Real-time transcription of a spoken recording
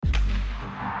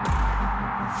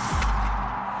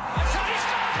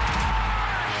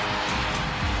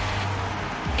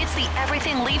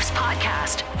Everything Leafs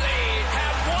podcast. They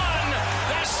have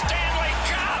won the Stanley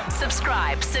Cup!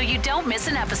 Subscribe so you don't miss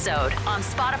an episode on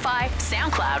Spotify,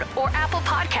 SoundCloud, or Apple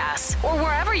Podcasts, or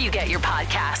wherever you get your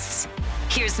podcasts.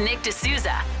 Here's Nick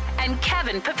D'Souza and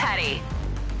Kevin Papetti.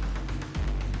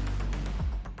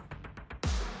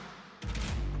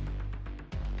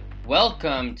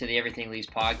 Welcome to the Everything Leafs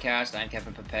podcast. I'm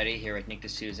Kevin Papetti here with Nick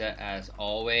D'Souza. As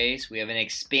always, we have an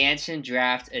expansion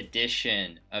draft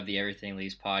edition of the Everything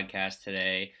Leafs podcast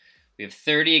today. We have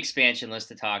 30 expansion lists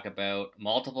to talk about,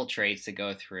 multiple trades to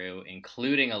go through,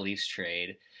 including a Leafs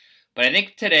trade. But I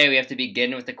think today we have to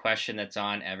begin with the question that's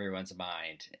on everyone's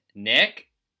mind. Nick,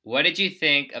 what did you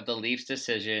think of the Leafs'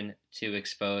 decision to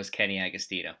expose Kenny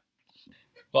Agostino?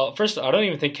 Well, first, I don't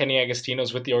even think Kenny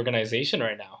Agostino's with the organization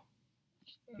right now.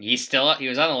 He was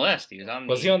on the list.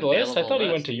 Was he on the list? I thought he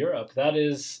went to Europe. That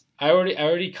is, I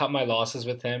already cut my losses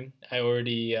with him. I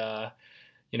already,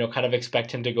 kind of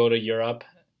expect him to go to Europe.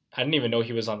 I didn't even know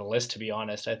he was on the list, to be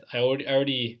honest. I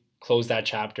already closed that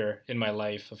chapter in my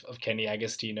life of Kenny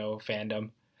Agostino fandom.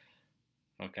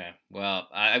 Okay, well,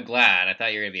 I'm glad. I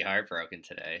thought you were going to be heartbroken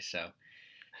today, so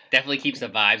definitely keeps the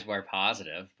vibes more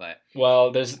positive. But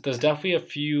well, there's definitely a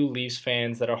few Leafs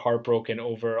fans that are heartbroken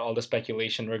over all the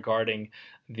speculation regarding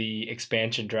the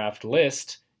expansion draft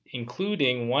list,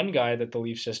 including one guy that the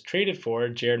Leafs just traded for,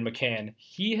 Jared McCann.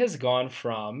 He has gone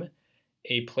from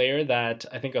a player that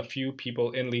I think a few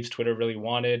people in Leafs Twitter really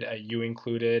wanted, you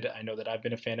included. I know that I've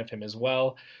been a fan of him as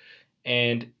well.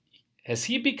 And has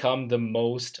he become the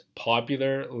most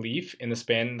popular Leaf in the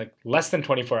span, like less than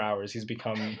 24 hours? He's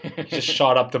just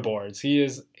shot up the boards. He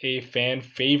is a fan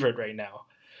favorite right now.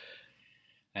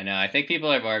 I know. I think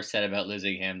people are more upset about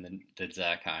losing him than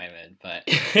Zach Hyman. But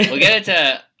we'll get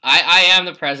into I am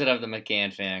the president of the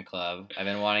McCann fan club. I've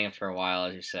been wanting him for a while,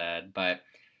 as you said. But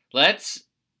let's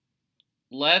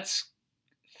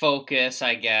focus,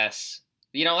 I guess.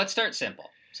 Let's start simple.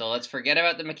 So let's forget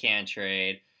about the McCann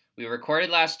trade. We recorded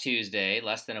last Tuesday,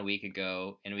 less than a week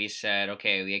ago, and we said,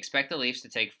 okay, we expect the Leafs to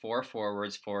take 4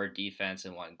 forwards, 4 defense,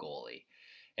 and 1 goalie.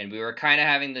 And we were kind of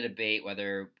having the debate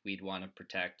whether we'd want to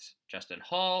protect Justin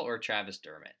Hall or Travis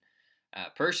Dermott.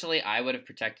 Personally, I would have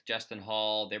protected Justin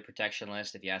Hall. Their protection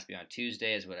list, if you asked me on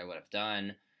Tuesday, is what I would have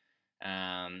done.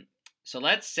 So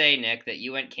let's say, Nick, that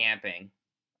you went camping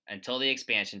until the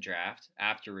expansion draft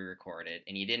after we recorded,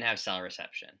 and you didn't have cell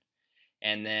reception.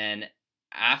 And then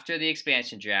after the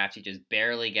expansion draft, you just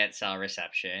barely get cell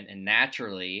reception, and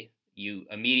naturally, you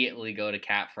immediately go to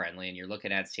Cap Friendly, and you're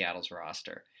looking at Seattle's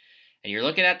roster. And you're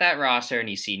looking at that roster, and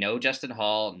you see no Justin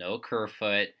Hall, no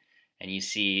Kerfoot, and you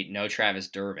see no Travis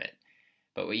Dermott.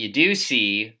 But what you do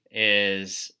see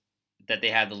is that they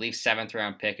have the Leafs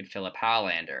 7th-round pick in Philip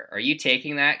Hallander. Are you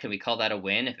taking that? Can we call that a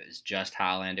win if it was just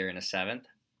Hallander in a 7th?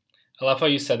 I love how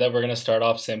you said that we're going to start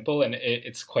off simple, and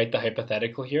it's quite the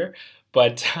hypothetical here.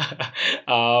 But,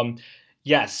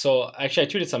 yes, so actually I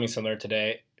tweeted something similar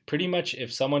today. Pretty much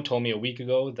if someone told me a week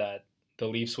ago that the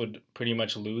Leafs would pretty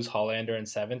much lose Hallander in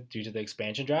 7th due to the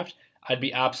expansion draft, I'd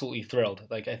be absolutely thrilled.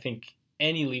 Like, I think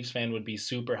any Leafs fan would be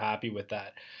super happy with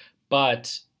that.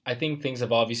 But I think things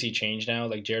have obviously changed now.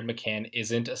 Like, Jared McCann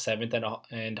isn't a 7th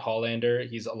and Hallander.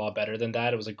 He's a lot better than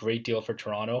that. It was a great deal for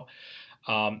Toronto.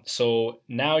 So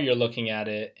now you're looking at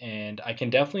it, and I can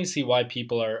definitely see why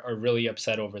people are really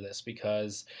upset over this,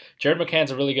 because Jared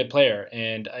McCann's a really good player.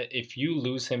 And if you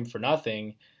lose him for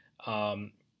nothing,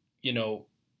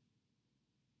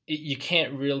 you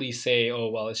can't really say, oh,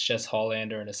 well, it's just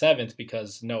Hallander in a 7th,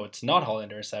 because no, it's not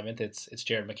Hallander in a 7th. It's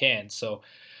Jared McCann. So,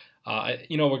 we're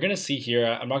going to see here.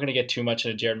 I'm not going to get too much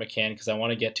into Jared McCann because I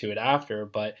want to get to it after,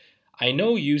 but I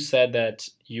know you said that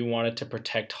you wanted to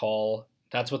protect Hall.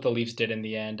 That's what the Leafs did in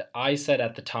the end. I said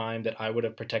at the time that I would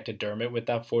have protected Dermott with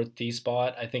that 4th D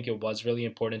spot. I think it was really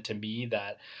important to me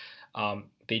that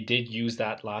they did use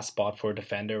that last spot for a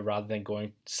defender rather than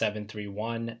going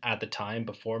 7-3-1 at the time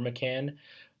before McCann.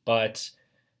 But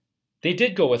they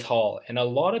did go with Hall, and a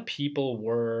lot of people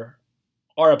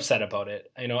are upset about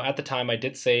it. At the time I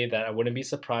did say that I wouldn't be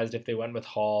surprised if they went with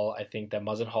Hall. I think that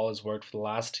Muzzin Hall has worked for the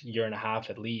last year and a half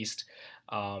at least.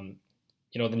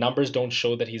 The numbers don't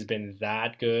show that he's been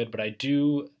that good, but I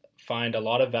do find a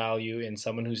lot of value in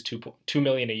someone who's $2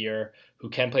 million a year, who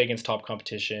can play against top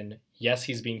competition. Yes,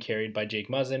 he's being carried by Jake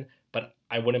Muzzin, but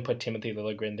I wouldn't put Timothy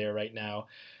Liljegren there right now.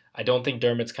 I don't think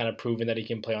Dermott's kind of proven that he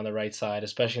can play on the right side,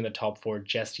 especially in the top 4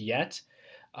 just yet.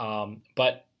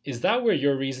 But is that where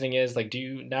your reasoning is? Like,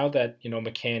 now that,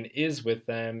 McCann is with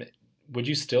them, would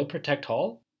you still protect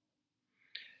Hall?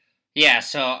 Yeah,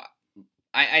 so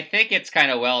I think it's kind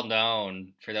of well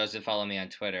known for those that follow me on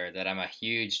Twitter that I'm a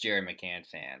huge Jared McCann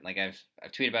fan. Like I've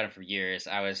tweeted about him for years.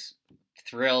 I was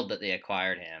thrilled that they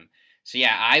acquired him. So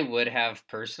yeah, I would have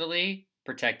personally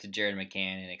protected Jared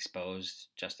McCann and exposed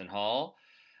Justin Hall.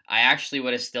 I actually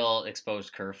would have still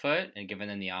exposed Kerfoot and given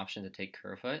them the option to take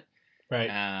Kerfoot.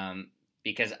 Right.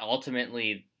 Because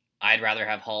ultimately, I'd rather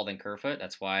have Hall than Kerfoot.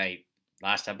 That's why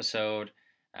last episode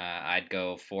I'd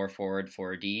go 4 forward,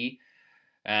 4D.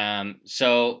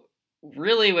 So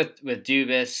really with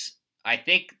Dubas, I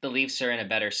think the Leafs are in a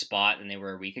better spot than they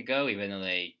were a week ago, even though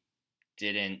they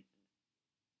didn't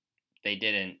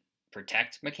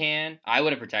protect McCann. I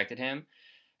would have protected him.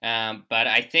 But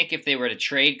I think if they were to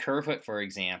trade Kerfoot, for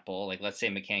example, like let's say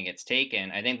McCann gets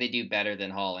taken, I think they do better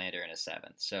than Hollander in a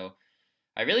 7th. So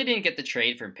I really didn't get the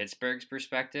trade from Pittsburgh's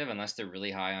perspective unless they're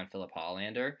really high on Philip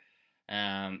Hollander.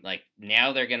 Like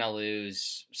now they're going to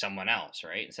lose someone else,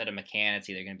 right? Instead of McCann, it's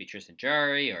either going to be Tristan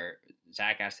Jarry or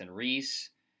Zach Aston Reese.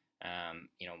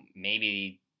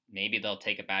 Maybe they'll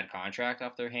take a bad contract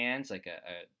off their hands, like a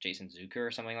Jason Zucker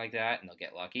or something like that, and they'll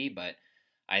get lucky. But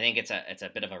I think it's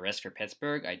a bit of a risk for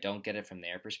Pittsburgh. I don't get it from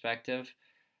their perspective.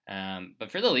 But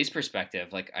for the Leafs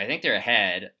perspective, like I think they're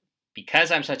ahead.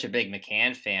 Because I'm such a big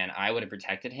McCann fan, I would have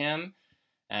protected him.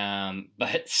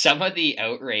 But some of the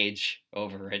outrage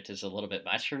over it is a little bit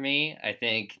much for me. I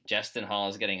think Justin Hall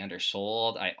is getting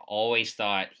undersold. I always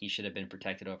thought he should have been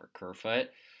protected over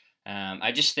Kerfoot.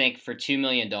 I just think for $2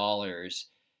 million,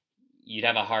 you'd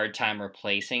have a hard time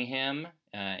replacing him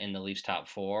in the Leafs top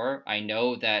 4. I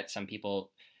know that some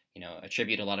people,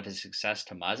 attribute a lot of his success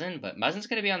to Muzzin, but Muzzin's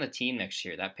going to be on the team next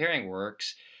year. That pairing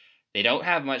works. They don't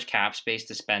have much cap space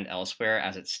to spend elsewhere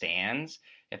as it stands.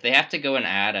 If they have to go and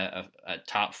add a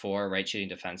top 4 right shooting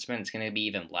defenseman, it's going to be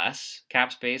even less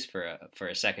cap space for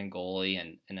a second goalie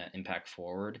and an impact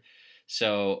forward.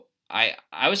 So I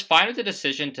was fine with the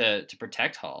decision to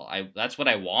protect Hall. That's what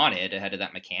I wanted ahead of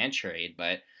that McCann trade,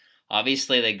 but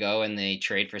obviously they go and they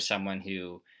trade for someone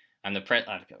who I'm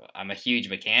a huge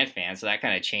McCann fan, so that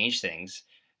kind of changed things.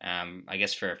 I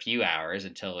guess for a few hours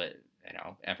until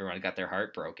everyone got their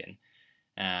heart broken.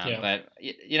 But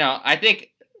I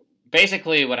think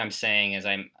basically what I'm saying is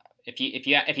if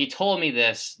you told me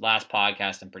this last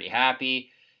podcast, I'm pretty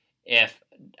happy. If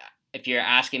you're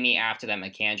asking me after that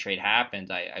McCann trade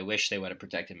happened, I wish they would have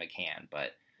protected McCann,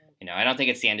 but I don't think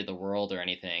it's the end of the world or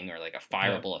anything or like a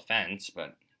fireable offense,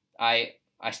 but I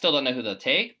still don't know who they'll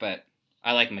take, but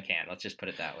I like McCann. Let's just put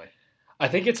it that way. I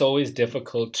think it's always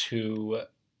difficult to...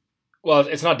 Well,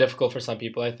 it's not difficult for some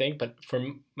people, I think, but for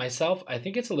myself, I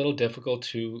think it's a little difficult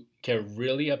to get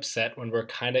really upset when we're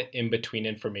kind of in between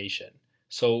information.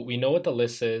 So we know what the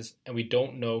list is, and we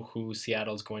don't know who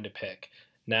Seattle's going to pick.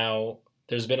 Now,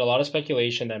 there's been a lot of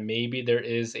speculation that maybe there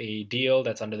is a deal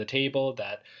that's under the table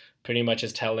that pretty much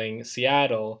is telling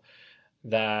Seattle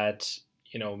that,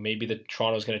 maybe the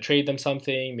Toronto's going to trade them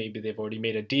something. Maybe they've already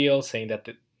made a deal saying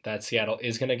that Seattle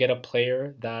is going to get a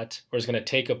player or is going to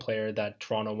take a player that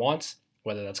Toronto wants,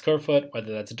 whether that's Kerfoot,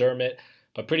 whether that's Dermott,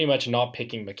 but pretty much not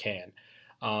picking McCann.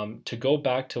 To go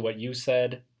back to what you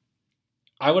said,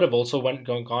 I would have also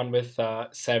gone with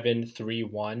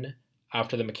 7-3-1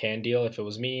 after the McCann deal. If it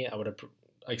was me, I would have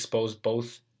exposed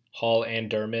both Hall and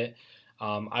Dermott.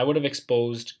 I would have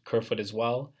exposed Kerfoot as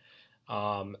well.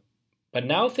 But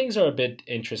now things are a bit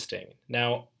interesting.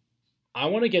 Now, I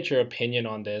want to get your opinion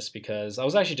on this because I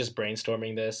was actually just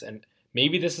brainstorming this, and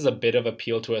maybe this is a bit of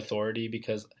appeal to authority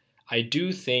because I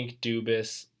do think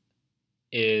Dubas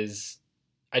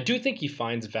I do think he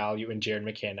finds value in Jared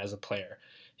McCann as a player.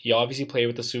 He obviously played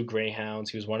with the Sioux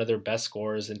Greyhounds. He was one of their best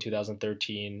scorers in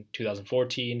 2013,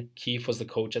 2014. Keefe was the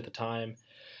coach at the time.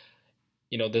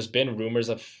 There's been rumors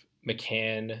of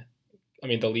the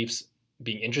Leafs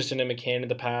being interested in McCann in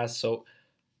the past. So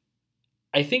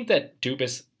I think that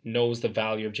Dubas knows the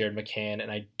value of Jared McCann,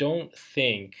 and I don't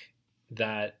think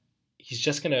that he's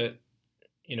just going to,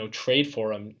 trade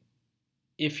for him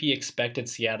if he expected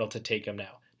Seattle to take him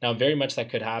now. Now, very much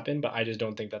that could happen, but I just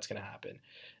don't think that's going to happen.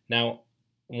 Now,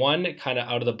 one kind of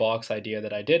out-of-the-box idea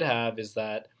that I did have is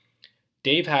that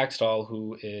Dave Haxtell,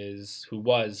 who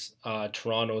was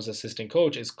Toronto's assistant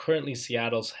coach, is currently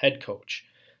Seattle's head coach.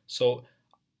 So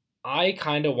I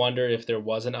kind of wonder if there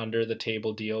was an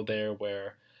under-the-table deal there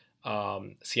where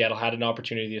Seattle had an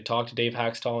opportunity to talk to Dave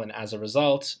Haxtell, and as a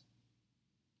result,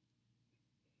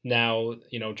 now,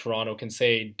 Toronto can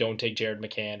say, don't take Jared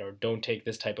McCann or don't take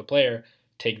this type of player,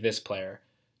 take this player.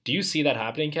 Do you see that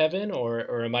happening, Kevin,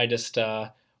 or am I just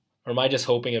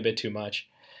hoping a bit too much?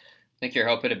 I think you're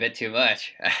hoping a bit too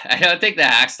much. I don't think the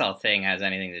Haxtell thing has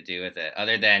anything to do with it,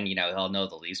 other than, he'll know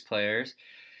the Leafs players.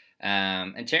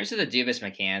 In terms of the Dubas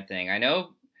McCann thing, I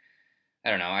don't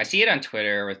know. I see it on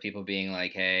Twitter with people being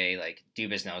like, hey, like,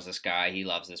 Dubas knows this guy. He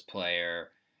loves this player.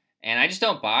 And I just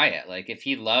don't buy it. Like, if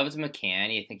he loved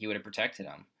McCann, you think he would have protected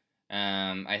him.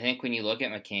 I think when you look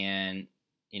at McCann,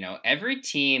 every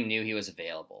team knew he was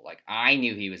available. Like, I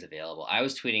knew he was available. I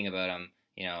was tweeting about him,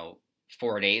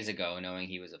 4 days ago, knowing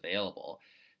he was available.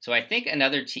 So I think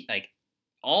another team, like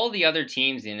all the other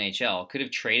teams in the NHL, could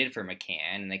have traded for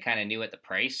McCann, and they kind of knew what the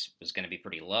price was going to be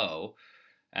pretty low.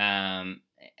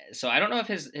 So I don't know if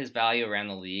his value around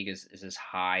the league is as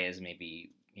high as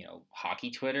maybe hockey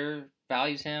Twitter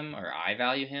values him, or I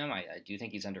value him. I do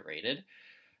think he's underrated.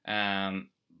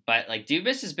 But like,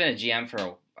 Dubas has been a GM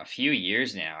for a few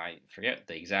years now. I forget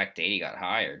the exact date he got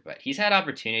hired, but he's had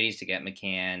opportunities to get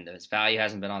McCann. His value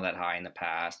hasn't been all that high in the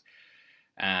past.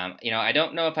 I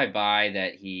don't know if I buy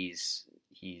that he's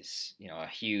a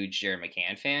huge Jared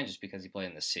McCann fan just because he played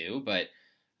in the Sioux, but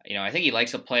I think he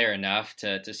likes a player enough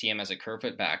to see him as a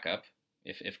Kerfoot backup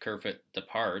if Kerfoot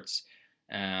departs.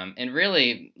 And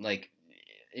really, like,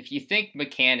 if you think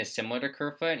McCann is similar to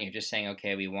Kerfoot and you're just saying,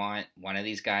 okay, we want one of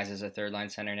these guys as a third line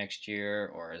center next year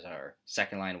or as our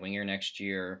second line winger next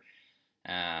year,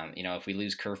 if we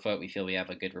lose Kerfoot, we feel we have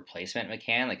a good replacement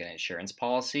McCann, like an insurance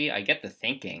policy. I get the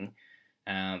thinking.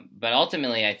 But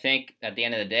ultimately, I think at the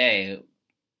end of the day,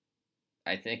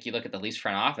 I think you look at the Leafs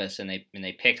front office and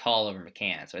they picked Hall over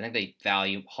McCann. So I think they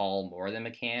value Hall more than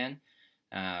McCann,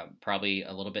 probably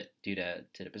a little bit due to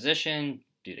the position,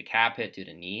 due to cap hit, due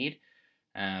to need.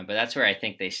 But that's where I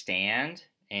think they stand.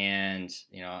 And,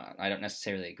 I don't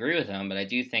necessarily agree with them, but I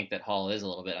do think that Hall is a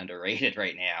little bit underrated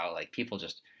right now. Like, people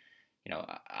just,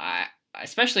 I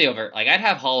especially over, like, I'd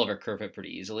have Hall over Kerfoot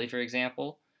pretty easily, for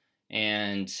example.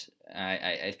 And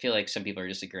I feel like some people are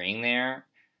disagreeing there.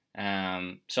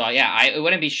 So yeah, it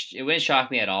wouldn't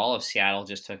shock me at all if Seattle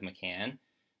just took McCann.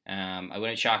 I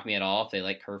wouldn't shock me at all if they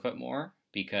like Kerfoot more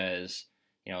because,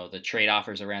 the trade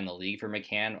offers around the league for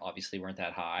McCann obviously weren't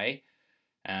that high.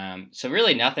 So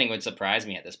really nothing would surprise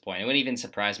me at this point. It wouldn't even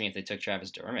surprise me if they took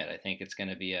Travis Dermott. I think it's going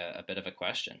to be a bit of a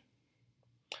question.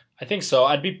 I think so.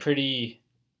 I'd be pretty,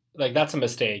 like, that's a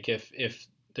mistake if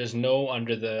there's no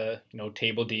under the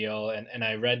table deal. And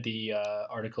I read the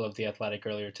article of The Athletic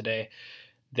earlier today.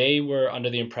 They were under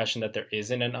the impression that there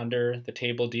isn't an under the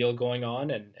table deal going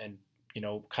on, and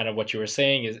kind of what you were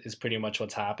saying is pretty much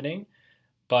what's happening.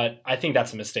 But I think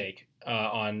that's a mistake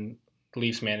on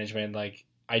Leafs management. Like,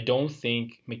 I don't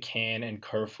think McCann and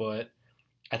Kerfoot,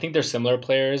 I think they're similar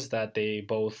players, that they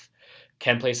both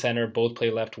can play center, both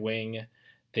play left wing.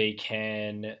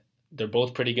 They're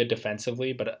both pretty good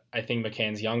defensively, but I think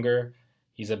McCann's younger.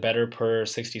 He's a better per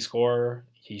 60 scorer.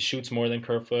 He shoots more than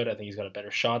Kerfoot. I think he's got a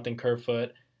better shot than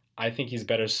Kerfoot. I think he's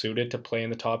better suited to play in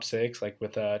the top six, like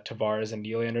with Tavares and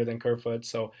Nylander, than Kerfoot.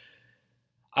 So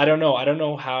I don't know. I don't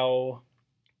know how.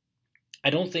 I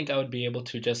don't think I would be able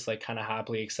to just like kind of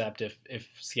happily accept if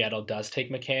Seattle does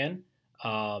take McCann.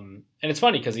 And it's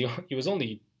funny because he was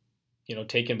only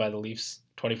taken by the Leafs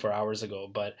 24 hours ago,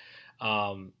 but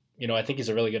I think he's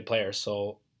a really good player.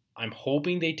 So I'm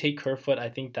hoping they take Kerfoot. I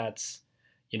think that's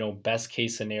best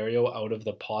case scenario out of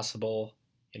the possible,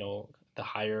 the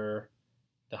higher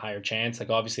chance. Like,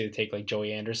 obviously they take like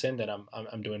Joey Anderson, then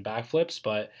I'm doing backflips.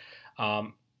 But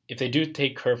if they do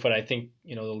take Kerfoot, I think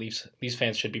the Leafs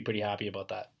fans should be pretty happy about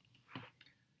that.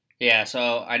 Yeah,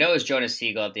 so I know it was Jonas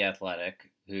Siegel at The Athletic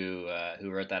who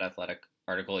wrote that Athletic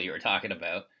article you were talking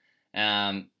about.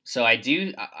 So I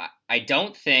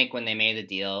don't think when they made the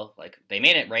deal, like, they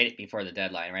made it right before the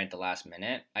deadline, right at the last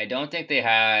minute. I don't think they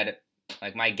had,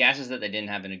 like, my guess is that they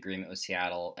didn't have an agreement with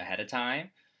Seattle ahead of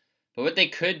time. But what they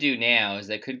could do now is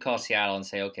they could call Seattle and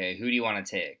say, okay, who do you want to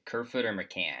take, Kerfoot or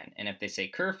McCann? And if they say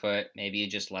Kerfoot, maybe you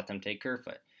just let them take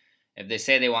Kerfoot. If they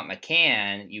say they want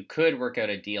McCann, you could work out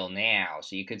a deal now.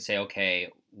 So you could say,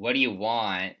 okay, what do you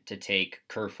want to take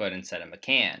Kerfoot instead of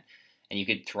McCann? And you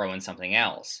could throw in something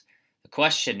else. The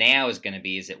question now is going to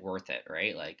be, is it worth it,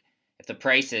 right? Like, if the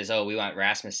price is, we want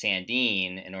Rasmus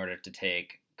Sandin in order to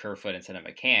take Kerfoot instead of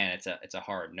McCann, it's a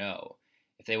hard no.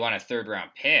 If they want a third round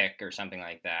pick or something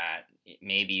like that,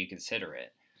 maybe you consider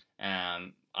it.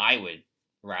 I would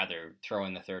rather throw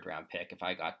in the third round pick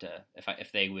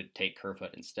if they would take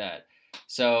Kerfoot instead.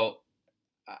 So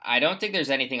I don't think there's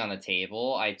anything on the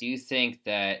table. I do think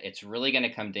that it's really going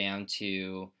to come down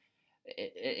to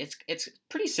it's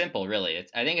pretty simple, really.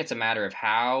 I think it's a matter of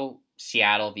how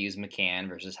Seattle views McCann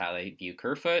versus how they view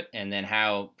Kerfoot, and then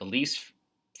how the Leafs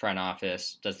front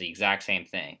office does the exact same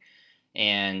thing.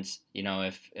 And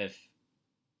if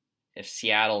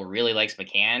Seattle really likes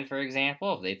McCann, for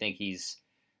example, if they think he's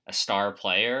a star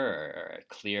player or a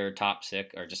clear top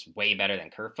six or just way better than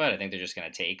Kerfoot, I think they're just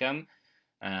going to take him.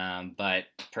 But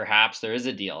perhaps there is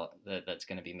a deal that's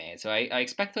going to be made. So I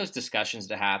expect those discussions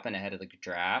to happen ahead of the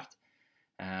draft.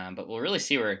 But we'll really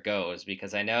see where it goes,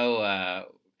 because I know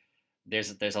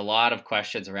there's a lot of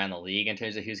questions around the league in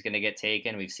terms of who's going to get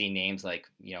taken. We've seen names like,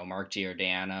 Mark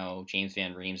Giordano, James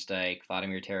Van Riemsdyk,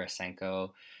 Vladimir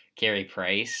Tarasenko, Carey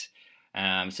Price.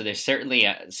 So there's certainly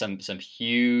some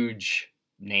huge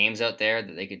names out there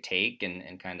that they could take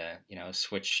and kind of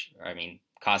switch.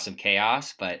 Cause some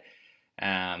chaos. But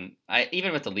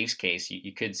even with the Leafs case,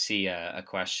 you could see a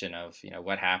question of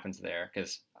what happens there,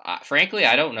 because frankly,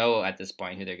 I don't know at this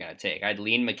point who they're going to take. I'd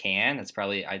lean McCann. That's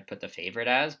probably I'd put the favorite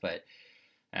as, but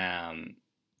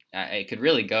it could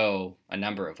really go a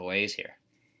number of ways here.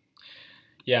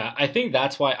 Yeah, I think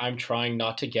that's why I'm trying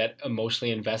not to get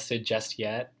emotionally invested just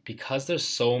yet, because there's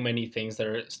so many things that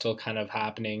are still kind of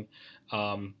happening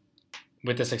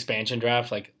with this expansion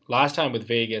draft. Like last time with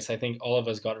Vegas, I think all of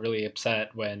us got really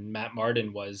upset when Matt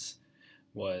Martin was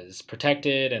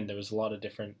protected, and there was a lot of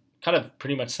different, kind of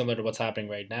pretty much similar to what's happening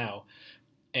right now,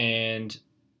 and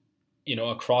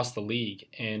across the league.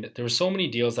 And there were so many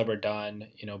deals that were done,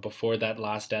 before that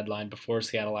last deadline, before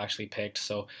Seattle actually picked.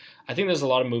 So I think there's a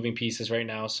lot of moving pieces right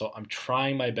now. So I'm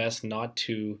trying my best not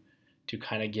to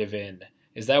kind of give in.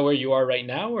 Is that where you are right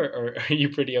now, or are you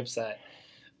pretty upset?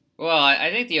 Well, I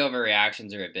think the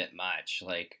overreactions are a bit much.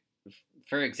 Like,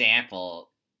 for example,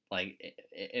 like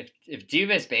if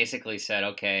Dubas basically said,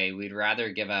 okay, we'd rather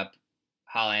give up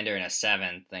Hollander in a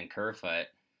 7th than Kerfoot,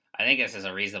 I think this is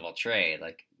a reasonable trade.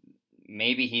 Like,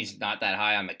 maybe he's not that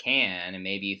high on McCann, and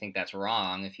maybe you think that's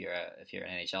wrong if you're an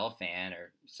NHL fan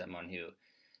or someone who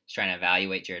is trying to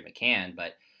evaluate Jared McCann.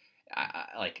 But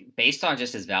like, based on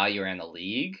just his value around the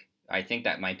league, I think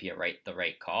that might be the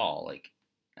right call. Like,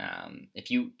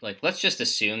 if you let's just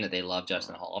assume that they love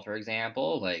Justin Hall, for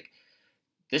example. Like,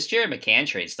 this Jared McCann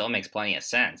trade still makes plenty of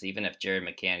sense, even if Jared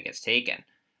McCann gets taken.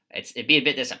 It'd be a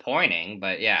bit disappointing,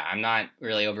 but yeah, I'm not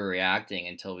really overreacting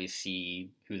until we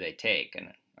see who they take.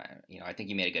 And I think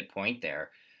you made a good point there.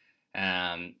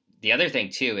 The other thing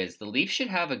too is the Leafs should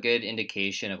have a good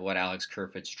indication of what Alex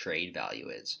Kerfoot's trade value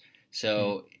is.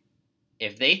 So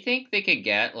if they think they could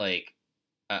get like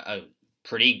a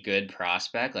pretty good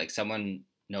prospect, like someone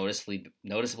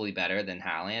noticeably better than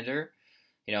Hallander,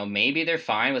 maybe they're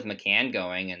fine with McCann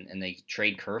going and they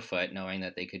trade Kerfoot knowing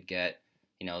that they could get,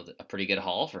 a pretty good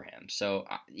haul for him. So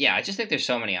yeah, I just think there's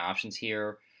so many options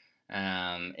here.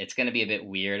 It's going to be a bit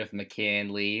weird if McCann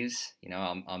leaves.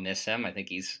 I'll miss him. I think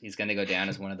he's going to go down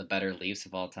as one of the better Leafs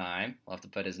of all time. We'll have to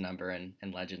put his number in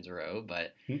Legends Row,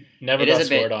 but never got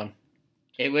scored on.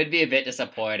 It would be a bit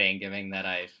disappointing, given that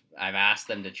I've asked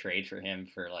them to trade for him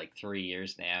for like 3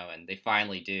 years now, and they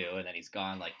finally do, and then he's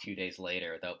gone like 2 days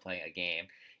later without playing a game.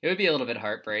 It would be a little bit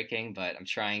heartbreaking, but I'm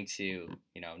trying to,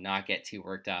 not get too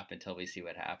worked up until we see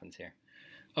what happens here.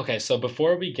 Okay, so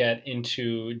before we get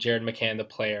into Jared McCann, the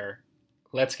player,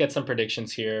 let's get some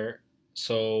predictions here.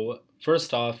 So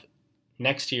first off,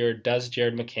 next year, does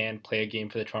Jared McCann play a game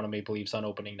for the Toronto Maple Leafs on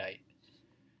opening night?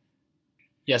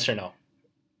 Yes or no?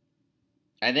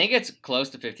 I think it's close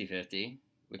to 50-50,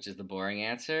 which is the boring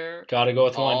answer. Gotta go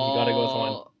with one. You gotta go with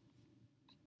one.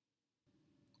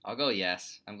 I'll go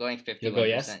yes. I'm going 51% You'll go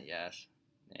yes? Yes.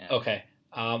 Yeah. Okay.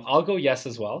 I'll go yes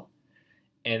as well.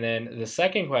 And then the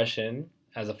second question,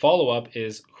 as a follow-up,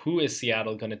 is who is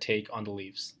Seattle going to take on the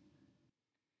Leafs?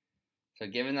 So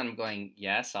given that I'm going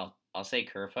yes, I'll say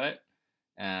Kerfoot.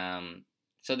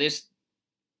 So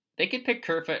they could pick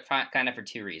Kerfoot kind of for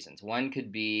 2 reasons. One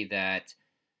could be that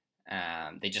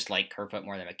they just like Kerfoot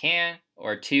more than McCann,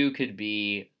 or 2 could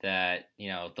be that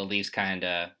the Leafs kind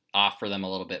of offer them a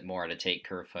little bit more to take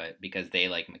Kerfoot because they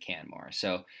like McCann more.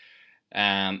 So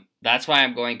that's why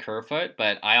I'm going Kerfoot,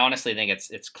 but I honestly think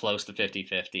it's close to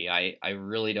 50-50. I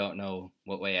really don't know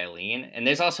what way I lean, and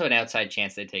there's also an outside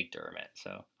chance they take Dermott.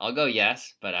 So I'll go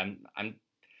yes, but I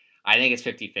think it's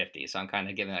 50-50. So I'm kind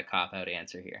of giving a cop-out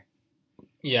answer here.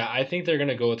 Yeah, I think they're going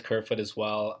to go with Kerfoot as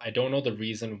well. I don't know the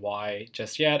reason why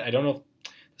just yet. I don't know.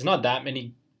 There's not that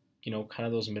many, kind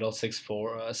of those middle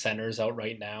 6'4" centers out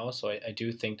right now. So I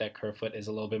do think that Kerfoot is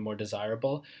a little bit more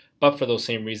desirable. But for those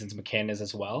same reasons, McCann is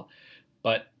as well.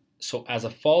 But so as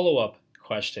a follow-up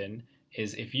question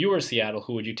is, if you were Seattle,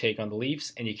 who would you take on the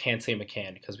Leafs? And you can't say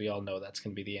McCann because we all know that's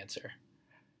going to be the answer.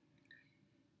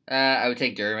 I would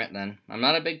take Dermott then. I'm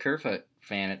not a big Kerfoot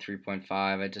fan at 3.5.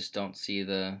 I just don't see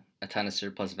a ton of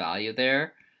surplus value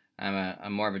there.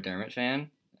 I'm more of a Dermott fan.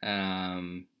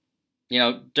 Dermott's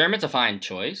a fine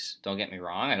choice. Don't get me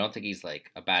wrong. I don't think he's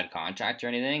like a bad contract or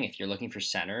anything. If you're looking for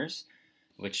centers,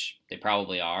 which they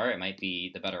probably are, it might be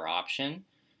the better option.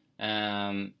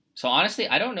 So honestly,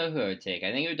 I don't know who I would take.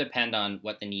 I think it would depend on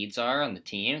what the needs are on the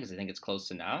team, because I think it's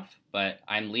close enough. But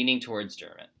I'm leaning towards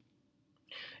Dermott.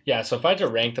 Yeah, so if I had to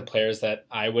rank the players that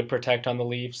I would protect on the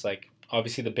Leafs, like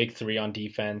obviously the big three on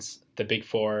defense, the big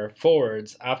four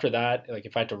forwards. After that, like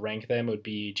if I had to rank them, it would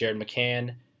be Jared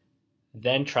McCann,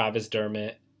 then Travis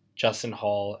Dermott, Justin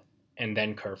Hall, and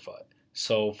then Kerfoot.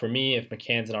 So for me, if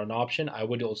McCann's not an option, I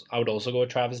would also go with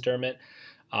Travis Dermott.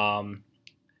 Um,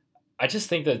 I just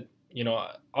think that,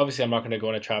 obviously I'm not going to go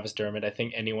into Travis Dermott. I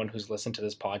think anyone who's listened to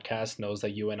this podcast knows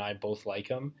that you and I both like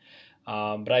him.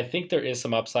 But I think there is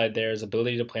some upside there. His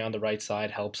ability to play on the right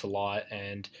side helps a lot,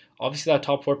 and obviously that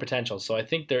top four potential. So I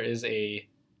think there is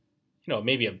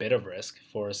maybe a bit of risk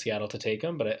for Seattle to take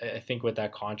him, but I think with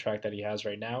that contract that he has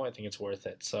right now, I think it's worth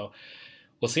it. So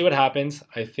we'll see what happens.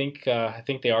 I think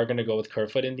they are going to go with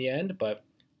Kerfoot in the end, but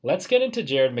let's get into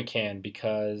Jared McCann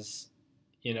because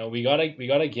we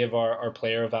gotta give our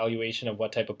player evaluation of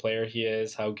what type of player he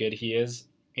is, how good he is,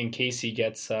 in case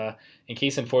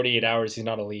in 48 hours he's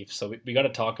not a Leaf. So we got to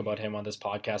talk about him on this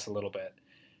podcast a little bit.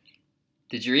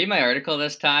 Did you read my article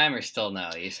this time, or still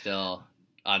no? You still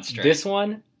on strike?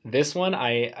 This one,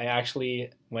 I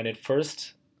actually, when it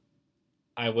first,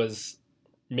 I was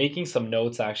making some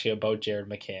notes actually about Jared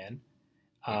McCann.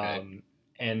 Okay.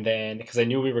 And then, because I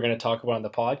knew we were going to talk about it on the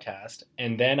podcast,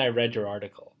 and then I read your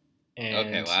article.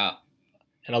 Okay. Wow.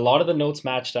 And a lot of the notes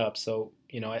matched up. So,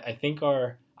 I think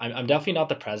I'm definitely not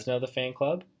the president of the fan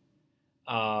club.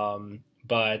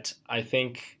 But I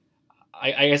think,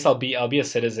 I guess I'll be a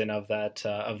citizen of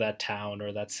that town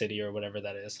or that city or whatever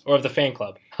that is, or of the fan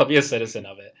club. I'll be a citizen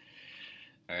of it.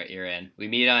 All right, you're in. We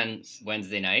meet on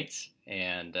Wednesday nights,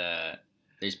 and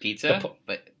there's pizza,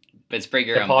 but it's bring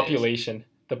your the own population.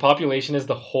 The population is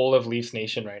the whole of Leafs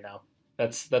Nation right now.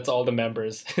 That's all the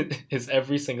members is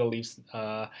every single Leafs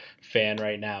fan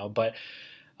right now. But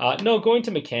no, going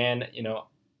to McCann,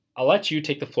 I'll let you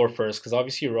take the floor first because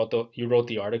obviously you wrote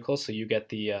the article, so you get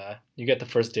the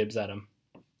first dibs at him.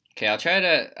 Okay, I'll try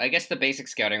to. I guess the basic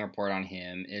scouting report on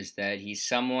him is that he's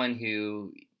someone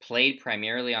who played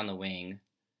primarily on the wing,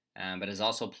 but has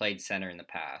also played center in the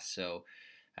past. So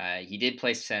he did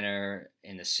play center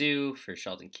in the Sioux for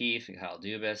Sheldon Keefe and Kyle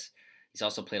Dubas. He's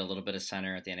also played a little bit of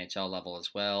center at the NHL level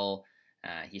as well.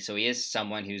 He is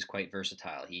someone who's quite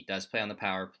versatile. He does play on the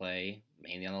power play,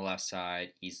 mainly on the left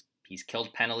side. He's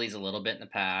killed penalties a little bit in the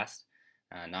past,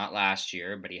 not last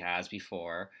year, but he has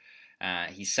before.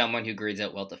 He's someone who grades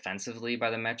out well defensively by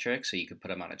the metrics, so you could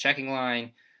put him on a checking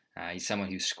line. He's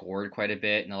someone who scored quite a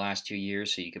bit in the last 2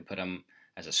 years, so you could put him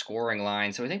as a scoring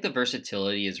line. So I think the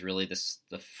versatility is really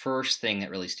the first thing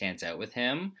that really stands out with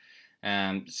him.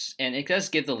 And it does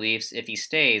give the Leafs, if he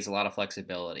stays, a lot of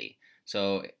flexibility.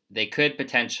 So they could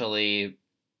potentially,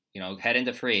 head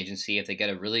into free agency. If they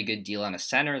get a really good deal on a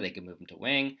center, they could move him to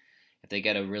wing. If they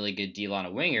get a really good deal on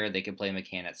a winger, they could play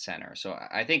McCann at center. So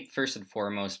I think first and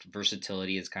foremost,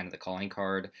 versatility is kind of the calling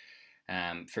card.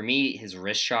 For me, his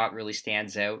wrist shot really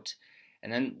stands out.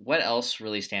 And then what else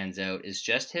really stands out is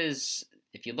just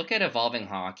if you look at evolving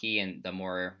hockey and the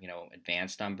more,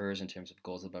 advanced numbers in terms of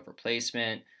goals above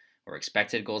replacement or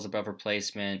expected goals above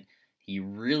replacement, he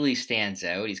really stands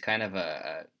out. He's kind of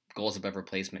a goals above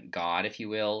replacement god, if you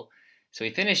will. So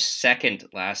he finished second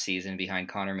last season behind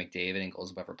Connor McDavid in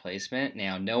goals above replacement.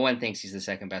 Now, no one thinks he's the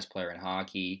second best player in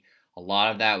hockey. A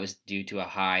lot of that was due to a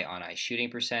high on-ice shooting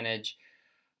percentage.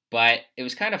 But it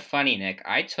was kind of funny, Nick.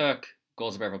 I took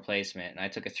goals above replacement, and I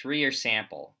took a 3-year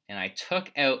sample, and I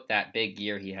took out that big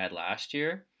year he had last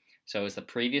year. So it was the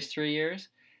previous 3 years,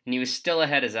 and he was still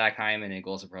ahead of Zach Hyman in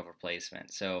goals above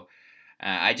replacement. So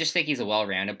I just think he's a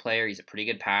well-rounded player. He's a pretty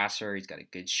good passer. He's got a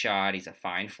good shot. He's a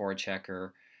fine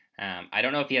forechecker. I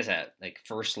don't know if he has a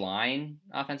first line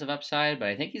offensive upside, but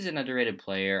I think he's an underrated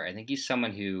player. I think he's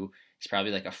someone who is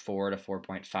probably like a $4 to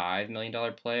 $4.5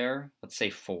 million player. Let's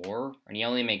say 4, and he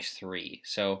only makes 3.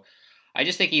 So I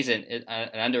just think he's an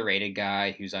underrated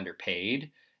guy who's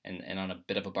underpaid and on a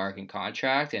bit of a bargain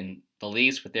contract. And the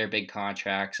Leafs, with their big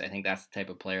contracts, I think that's the type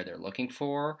of player they're looking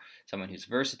for. Someone who's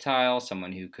versatile,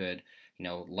 someone who could,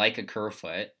 like a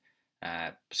Kerfoot,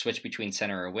 switch between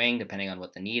center or wing depending on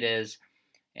what the need is.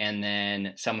 And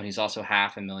then someone who's also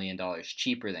 $500,000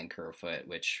 cheaper than Kerfoot,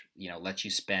 which, lets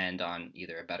you spend on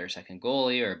either a better second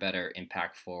goalie or a better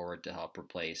impact forward to help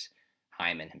replace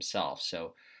Hyman himself.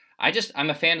 So I'm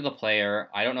a fan of the player.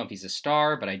 I don't know if he's a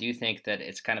star, but I do think that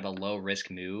it's kind of a low risk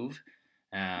move.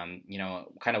 Kind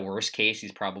of worst case,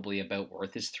 he's probably about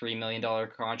worth his $3 million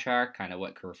contract, kind of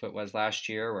what Kerfoot was last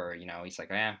year, where, he's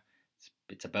like,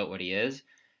 it's about what he is.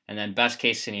 And then best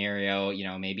case scenario,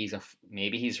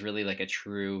 maybe he's really like a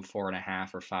true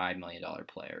 $4.5 or $5 million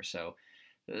player. So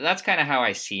that's kind of how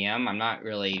I see him. I'm not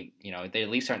really, they at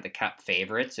least aren't the Cup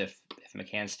favorites if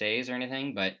McCann stays or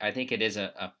anything, but I think it is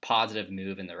a positive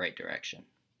move in the right direction.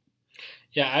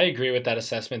 Yeah, I agree with that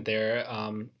assessment there.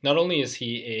 Not only is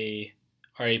he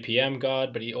a RAPM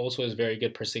god, but he also has very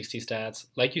good per 60 stats.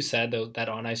 Like you said, though, that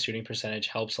on ice shooting percentage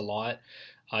helps a lot.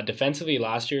 Defensively,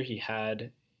 last year he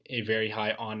had a very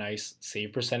high on ice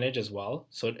save percentage as well.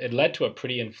 So it led to a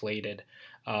pretty inflated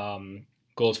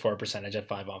goals for percentage at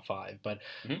 5-on-5. But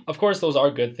of course, those are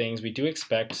good things. We do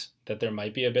expect that there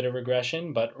might be a bit of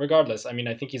regression, but regardless, I mean,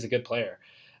 I think he's a good player.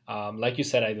 Like you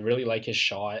said, I really like his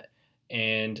shot.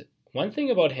 And one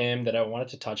thing about him that I wanted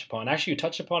to touch upon, actually, you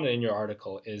touched upon it in your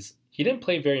article, is he didn't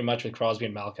play very much with Crosby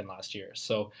and Malkin last year.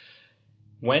 So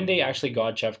when they actually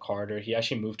got Jeff Carter, he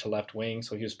actually moved to left wing.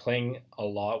 So he was playing a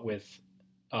lot with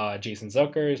Jason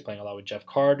Zucker. He was playing a lot with Jeff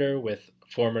Carter, with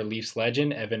former Leafs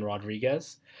legend Evan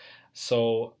Rodriguez.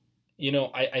 So,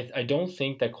 I don't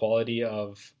think that quality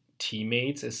of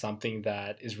teammates is something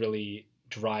that is really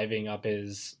driving up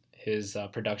his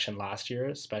production last year,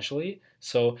 especially.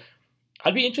 So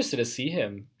I'd be interested to see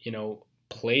him,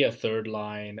 play a third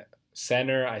line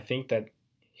center. I think that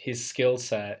his skill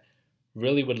set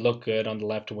really would look good on the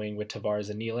left wing with Tavares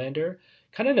and Nylander,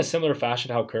 kind of in a similar fashion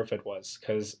to how Kerfoot was,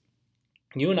 because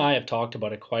you and I have talked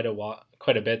about it quite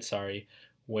a bit,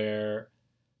 where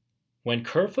when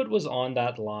Kerfoot was on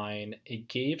that line, it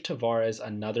gave Tavares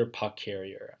another puck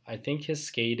carrier. I think his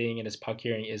skating and his puck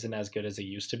carrying isn't as good as it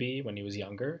used to be when he was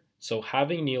younger. So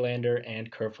having Nylander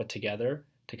and Kerfoot together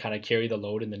to kind of carry the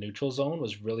load in the neutral zone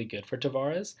was really good for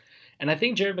Tavares. And I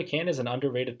think Jared McCann is an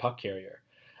underrated puck carrier.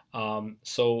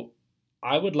 So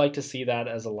I would like to see that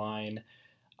as a line.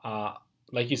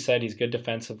 Like you said, he's good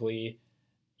defensively.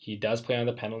 He does play on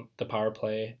the power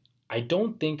play. I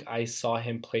don't think I saw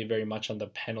him play very much on the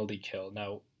penalty kill.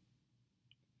 Now,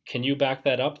 can you back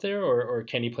that up there, or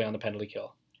can he play on the penalty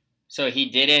kill? So he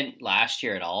didn't last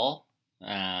year at all,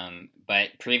 but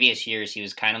previous years he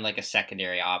was kind of like a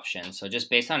secondary option. So just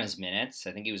based on his minutes,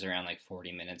 I think he was around like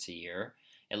 40 minutes a year.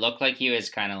 It looked like he was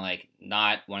kind of like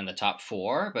not one of the top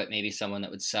four, but maybe someone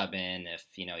that would sub in if,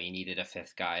 you needed a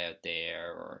fifth guy out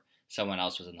there or someone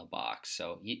else was in the box.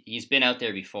 So he's been out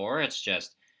there before. It's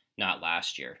just not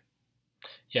last year.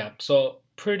 Yeah, so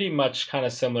pretty much kind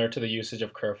of similar to the usage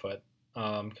of Kerfoot,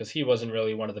 because he wasn't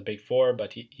really one of the big four,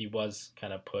 but he was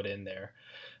kind of put in there.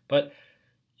 But,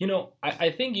 I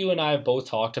think you and I have both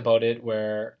talked about it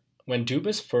where when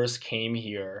Dubas first came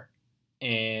here,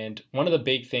 and one of the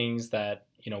big things that,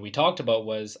 we talked about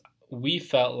was we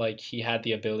felt like he had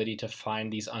the ability to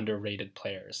find these underrated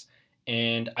players.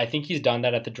 And I think he's done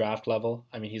that at the draft level.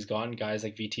 I mean, he's gotten guys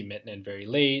like VT Mitten very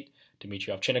late,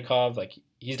 Dmitry Ovchinnikov. Like,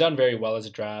 he's done very well as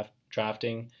a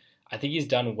drafting. I think he's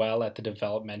done well at the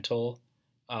developmental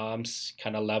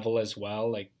kind of level as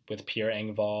well, like with Pierre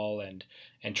Engvall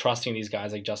and trusting these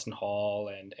guys like Justin Hall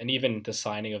and even the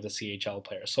signing of the CHL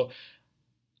players. So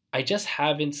I just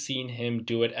haven't seen him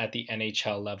do it at the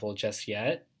NHL level just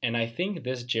yet. And I think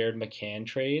this Jared McCann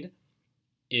trade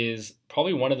is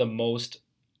probably one of the most,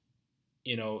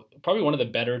 probably one of the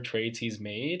better trades he's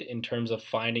made in terms of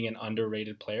finding an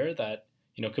underrated player that,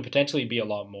 could potentially be a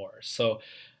lot more. So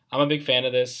I'm a big fan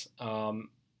of this.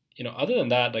 Other than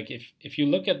that, like if you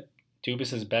look at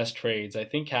Dubas's best trades, I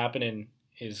think Kapanen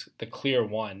is the clear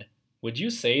one. Would you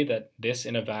say that this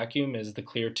in a vacuum is the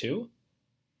clear two?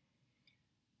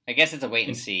 I guess it's a wait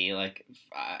and see. Like,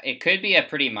 it could be a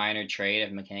pretty minor trade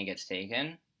if McCann gets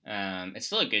taken. It's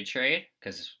still a good trade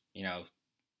because,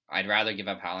 I'd rather give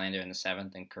up Hallander in the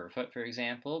 7th than Kerfoot, for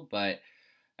example. But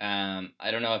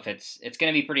I don't know if it's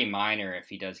going to be pretty minor if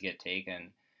he does get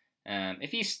taken.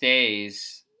 If he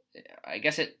stays, I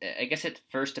guess it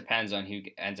first depends on who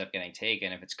ends up getting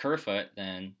taken. If it's Kerfoot,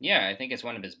 then yeah, I think it's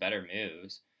one of his better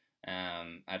moves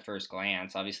at first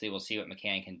glance. Obviously, we'll see what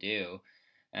McCann can do.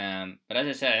 But as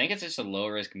I said, I think it's just a low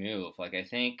risk move. Like I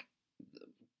think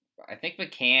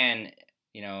McCann,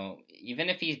 even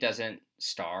if he doesn't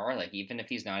star, like even if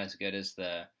he's not as good as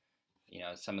the,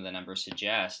 some of the numbers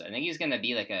suggest, I think he's going to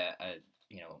be like a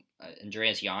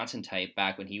Andreas Janssen type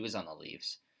back when he was on the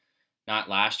Leafs. Not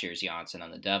last year's Janssen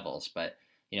on the Devils, but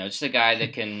just a guy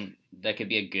that could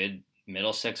be a good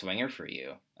middle six winger for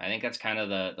you. I think that's kind of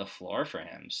the floor for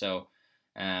him. So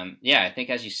I think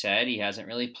as you said, he hasn't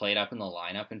really played up in the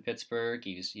lineup in Pittsburgh.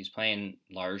 He's playing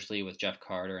largely with Jeff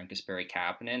Carter and Kasperi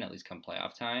Kapanen, at least come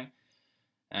playoff time.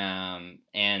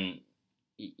 And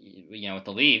with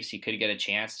the Leafs, he could get a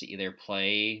chance to either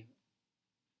play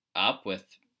up with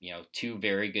two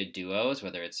very good duos,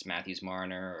 whether it's Matthews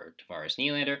Marner or Tavares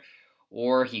Nylander,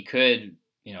 or he could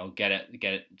get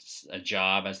a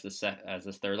job as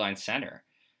the third line center.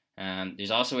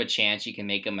 There's also a chance you can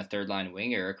make him a third-line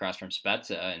winger across from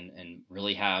Spezza and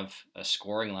really have a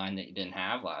scoring line that you didn't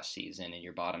have last season in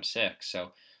your bottom six.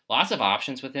 So lots of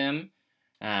options with him.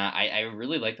 I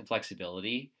really like the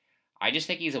flexibility. I just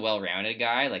think he's a well-rounded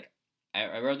guy. Like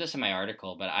I wrote this in my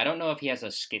article, but I don't know if he has a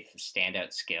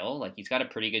standout skill. Like he's got a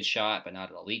pretty good shot, but not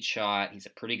an elite shot. He's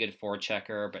a pretty good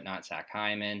forechecker, but not Zach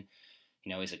Hyman.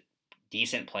 He's a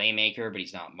decent playmaker, but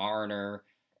he's not Marner.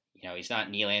 He's not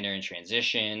Nylander in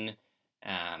transition.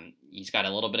 He's got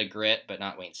a little bit of grit, but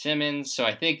not Wayne Simmons. So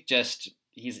I think just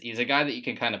he's a guy that you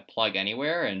can kind of plug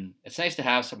anywhere, and it's nice to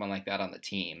have someone like that on the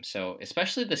team. So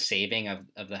especially the saving of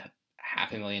the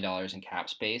 $500,000 in cap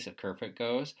space if Kerfoot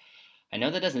goes. I know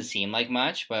that doesn't seem like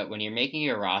much, but when you're making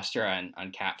your roster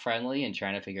on cap friendly and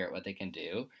trying to figure out what they can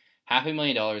do,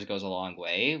 $500,000 goes a long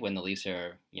way when the Leafs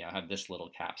are have this little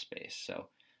cap space. So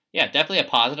yeah, definitely a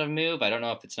positive move. I don't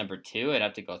know if it's number 2. I'd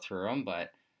have to go through them,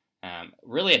 but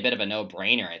really a bit of a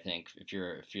no-brainer, I think, if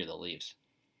you're the Leafs.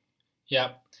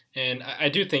 Yeah, and I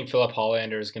do think Philip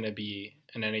Hollander is going to be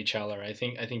an NHLer. I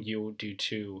think you do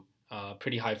too.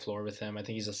 Pretty high floor with him. I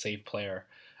think he's a safe player.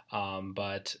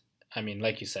 But I mean,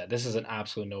 like you said, this is an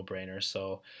absolute no-brainer.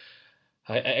 So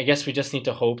I guess we just need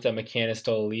to hope that McCann is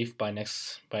still a Leaf by the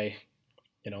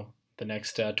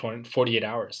next 48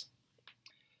 hours.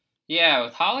 Yeah,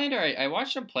 with Hollander, I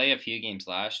watched him play a few games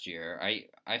last year.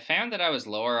 I found that I was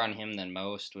lower on him than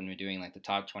most when we're doing like the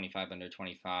top 25 under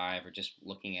 25 or just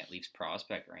looking at Leafs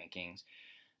prospect rankings.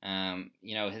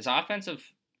 His offensive,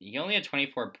 he only had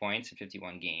 24 points in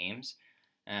 51 games.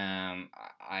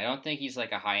 I don't think he's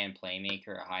like a high-end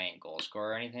playmaker, a high-end goal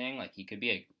scorer or anything. Like he could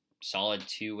be a solid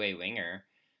two-way winger.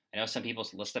 I know some people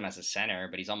list him as a center,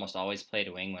 but he's almost always played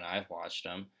a wing when I've watched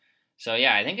him. So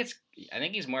yeah, I think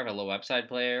he's more of a low upside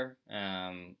player.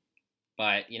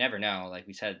 But you never know. Like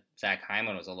we said, Zach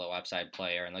Hyman was a low upside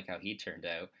player, and look how he turned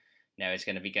out. Now he's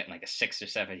going to be getting like a 6 or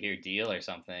 7 year deal or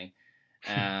something.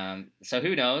 So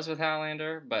who knows with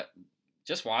Hollander? But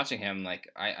just watching him, like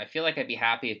I feel like I'd be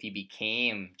happy if he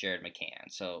became Jared McCann.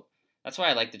 So that's why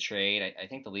I like the trade. I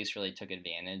think the Leafs really took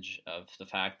advantage of the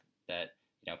fact that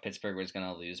Pittsburgh was going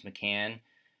to lose McCann,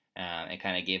 and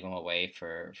kind of gave him away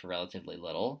for relatively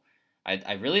little.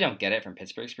 I really don't get it from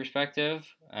Pittsburgh's perspective.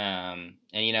 And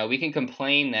we can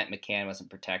complain that McCann wasn't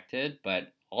protected,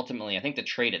 but ultimately I think the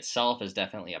trade itself is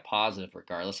definitely a positive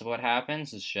regardless of what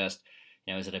happens. It's just,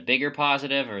 is it a bigger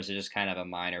positive or is it just kind of a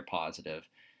minor positive?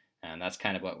 And that's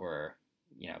kind of what we're,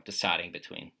 deciding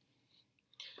between.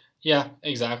 Yeah,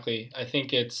 exactly. I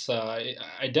think it's, I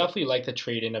definitely like the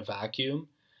trade in a vacuum.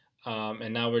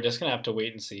 And now we're just going to have to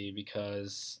wait and see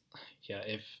because, yeah,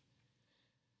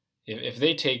 if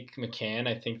they take McCann,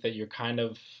 I think that you're kind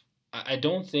of, I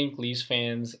don't think Leafs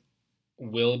fans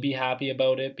will be happy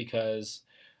about it because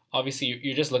obviously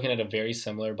you're just looking at a very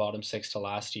similar bottom six to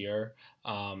last year,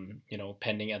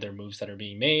 pending other moves that are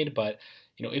being made. But,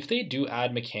 if they do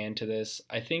add McCann to this,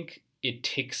 I think it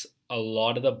ticks a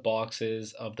lot of the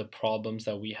boxes of the problems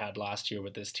that we had last year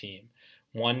with this team.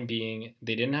 One being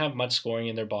they didn't have much scoring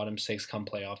in their bottom six come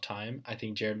playoff time. I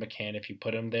think Jared McCann, if you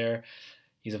put him there,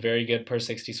 he's a very good per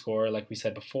 60 scorer, like we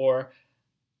said before.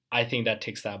 I think that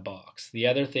ticks that box. The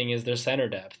other thing is their center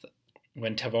depth.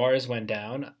 When Tavares went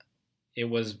down, it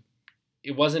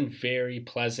wasn't very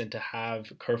pleasant to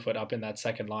have Kerfoot up in that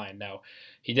second line. Now,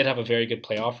 he did have a very good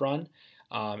playoff run,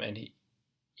 and he,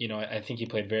 I think he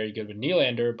played very good with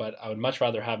Nylander, but I would much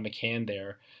rather have McCann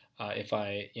there if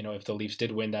the Leafs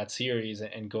did win that series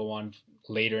and go on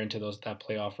later into that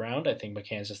playoff round. I think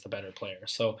McCann's just the better player.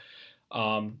 So,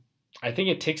 I think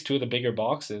it ticks 2 of the bigger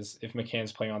boxes if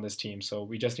McCann's playing on this team. So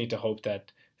we just need to hope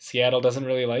that Seattle doesn't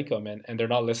really like him and they're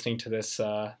not listening to this.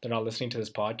 They're not listening to this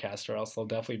podcast, or else they'll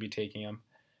definitely be taking him.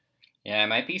 Yeah, I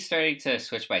might be starting to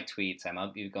switch my tweets. I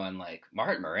might be going like,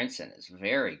 Martin Marincin is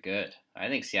very good. I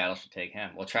think Seattle should take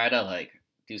him. We'll try to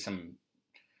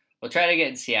We'll try to get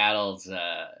in Seattle's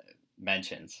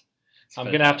mentions.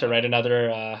 I'm gonna have to write another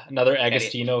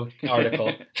Agostino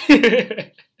article.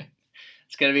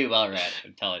 It's going to be well read,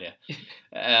 I'm telling you.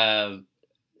 I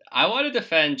want to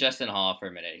defend Justin Hall for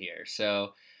a minute here.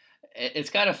 So it's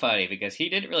kind of funny because he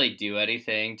didn't really do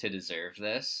anything to deserve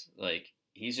this. Like,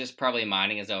 he's just probably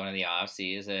minding his own in the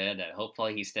offseason, and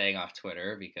hopefully he's staying off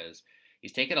Twitter because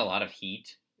he's taken a lot of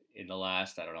heat in the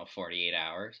last, 48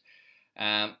 hours.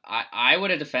 I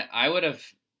would have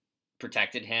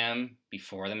protected him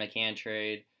before the McCann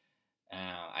trade.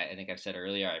 I think I've said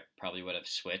earlier I probably would have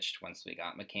switched once we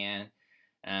got McCann.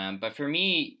 But for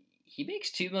me, he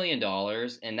makes $2 million,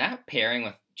 and that pairing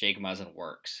with Jake Muzzin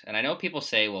works. And I know people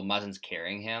say, well, Muzzin's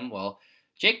carrying him. Well,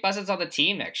 Jake Muzzin's on the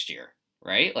team next year,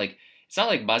 right? Like, it's not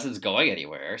like Muzzin's going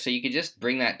anywhere, so you could just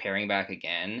bring that pairing back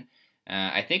again.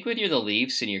 I think when you're the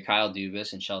Leafs and you're Kyle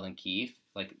Dubas and Sheldon Keefe,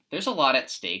 like there's a lot at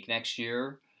stake next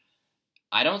year.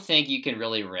 I don't think you can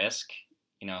really risk,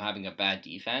 having a bad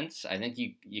defense. I think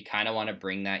you kind of want to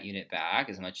bring that unit back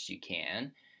as much as you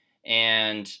can.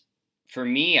 And for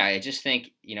me, I just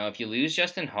think, if you lose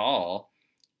Justin Hall,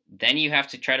 then you have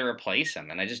to try to replace him.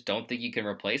 And I just don't think you can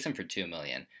replace him for $2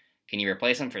 million. Can you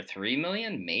replace him for $3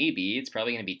 million? Maybe. It's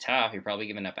probably going to be tough. You're probably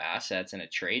giving up assets in a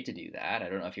trade to do that. I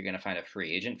don't know if you're going to find a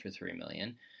free agent for $3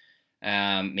 million.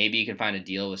 Maybe you can find a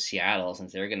deal with Seattle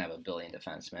since they're going to have $1 billion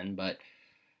defensemen. But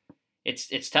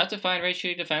it's tough to find right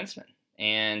shooting defensemen.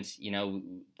 And,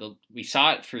 we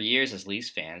saw it for years as Leafs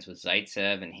fans with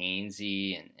Zaitsev and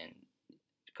Hainsey and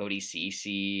Cody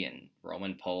Ceci and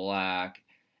Roman Polak.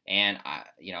 And,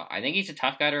 I think he's a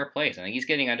tough guy to replace. I think he's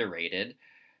getting underrated.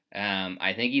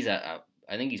 I think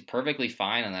he's perfectly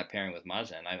fine on that pairing with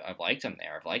Muzzin. I've liked him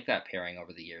there. I've liked that pairing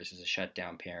over the years as a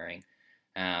shutdown pairing.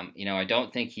 I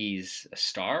don't think he's a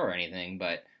star or anything,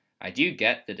 but I do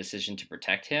get the decision to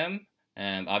protect him.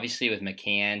 Obviously, with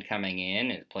McCann coming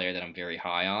in, a player that I'm very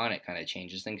high on, it kind of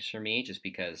changes things for me just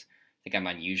because I think I'm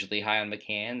unusually high on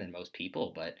McCann than most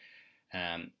people. But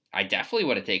I definitely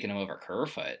would have taken him over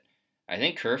Kerfoot. I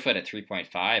think Kerfoot at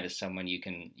 3.5 is someone you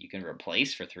can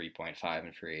replace for 3.5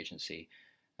 in free agency.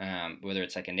 Whether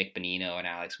it's like a Nick Bonino and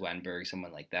Alex Wenberg,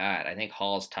 someone like that. I think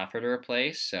Hall's tougher to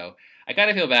replace, so I kind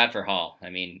of feel bad for Hall. I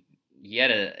mean, he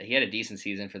had a decent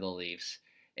season for the Leafs,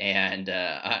 and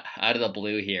out of the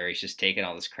blue here, he's just taking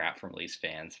all this crap from Leafs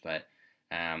fans. But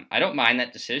I don't mind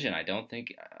that decision. I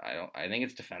think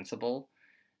it's defensible.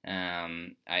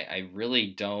 I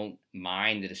really don't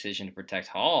mind the decision to protect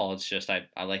Hall. It's just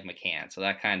I like McCann, so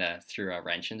that kind of threw a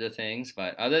wrench into things.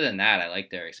 But other than that, I like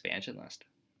their expansion list.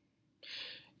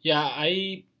 Yeah,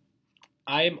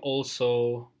 I'm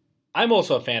also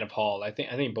a fan of Hall. I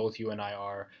think both you and I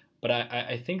are, but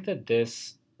I think that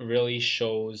this really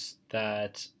shows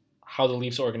that how the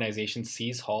Leafs organization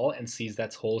sees Hall and sees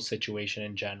that whole situation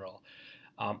in general.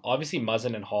 Obviously,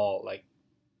 Muzzin and Hall, like,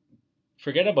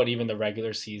 forget about even the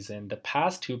regular season. The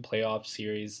past two playoff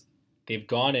series, they've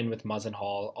gone in with Muzzin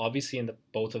Hall. Obviously, in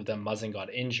both of them, Muzzin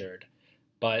got injured,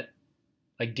 but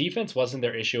like defense wasn't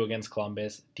their issue against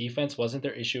Columbus. Defense wasn't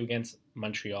their issue against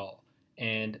Montreal,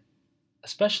 and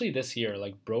especially this year,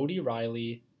 like Brody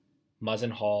Riley,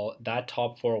 Muzzin Hall, that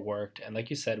top four worked. And like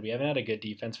you said, we haven't had a good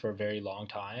defense for a very long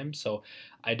time, so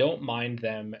I don't mind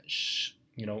them,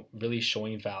 really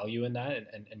showing value in that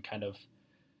and kind of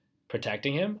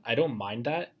protecting him. I don't mind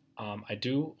that. I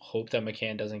do hope that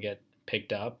McCann doesn't get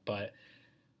picked up, but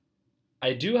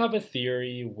I do have a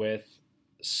theory with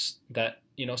that,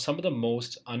 some of the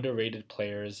most underrated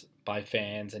players by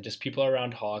fans and just people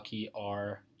around hockey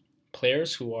are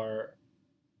players who are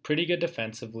pretty good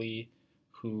defensively,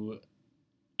 who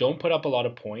don't put up a lot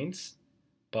of points,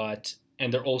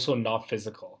 and they're also not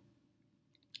physical.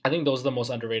 I think those are the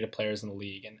most underrated players in the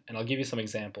league, and I'll give you some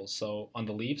examples. So on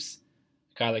the Leafs,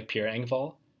 a guy like Pierre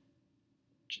Engvall,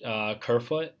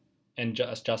 Kerfoot, and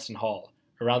Justin Hall.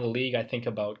 Around the league, I think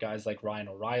about guys like Ryan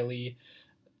O'Reilly.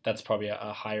 That's probably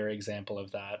a higher example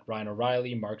of that. Ryan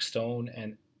O'Reilly, Mark Stone,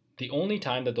 and the only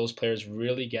time that those players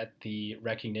really get the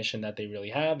recognition that they really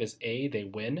have is A, they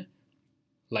win,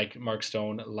 like Mark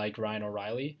Stone, like Ryan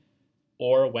O'Reilly,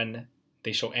 or when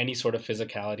they show any sort of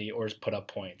physicality or put up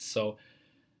points. So,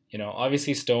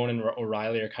 obviously Stone and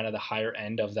O'Reilly are kind of the higher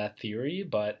end of that theory,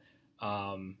 but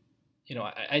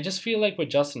I just feel like with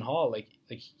Justin Hall, like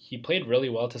he played really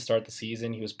well to start the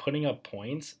season. He was putting up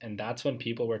points, and that's when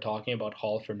people were talking about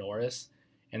Hall for Norris.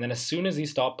 And then as soon as he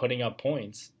stopped putting up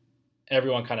points,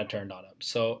 everyone kind of turned on him.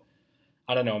 So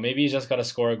I don't know, maybe he's just got to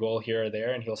score a goal here or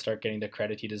there and he'll start getting the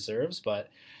credit he deserves. But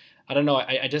I don't know.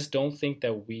 I just don't think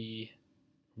that we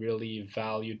really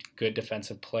valued good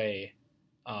defensive play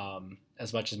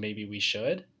as much as maybe we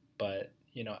should. But,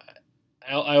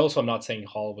 I also am not saying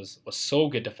Hall was so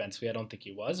good defensively. I don't think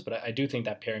he was, but I do think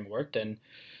that pairing worked. And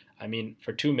I mean,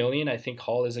 for $2 million, I think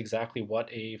Hall is exactly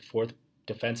what a fourth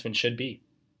defenseman should be.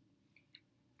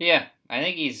 Yeah, I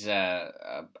think he's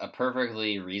a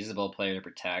perfectly reasonable player to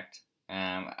protect.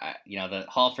 The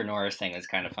Hall for Norris thing is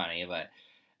kind of funny, but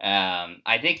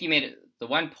I think you made the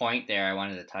one point there I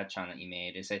wanted to touch on that you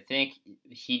made is I think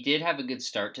he did have a good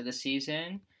start to the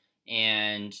season.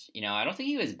 And, I don't think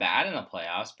he was bad in the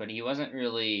playoffs, but he wasn't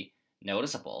really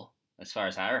noticeable as far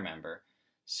as I remember.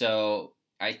 So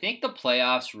I think the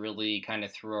playoffs really kind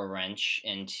of threw a wrench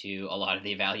into a lot of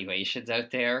the evaluations out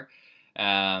there.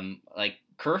 Like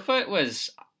Kerfoot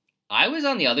I was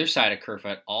on the other side of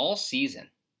Kerfoot all season.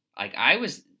 Like I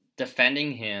was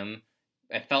defending him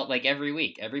I felt like every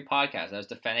week, every podcast, I was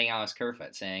defending Alex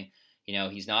Kerfoot, saying,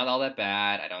 he's not all that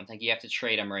bad. I don't think you have to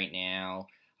trade him right now.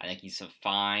 I think he's a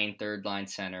fine third line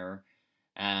center.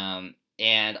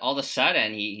 And all of a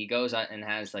sudden, he goes out and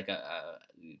has like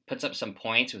puts up some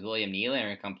points with William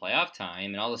Nylander come playoff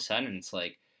time, and all of a sudden it's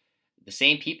like the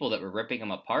same people that were ripping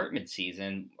him apart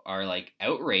midseason are like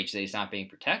outraged that he's not being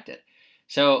protected.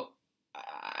 So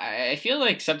I feel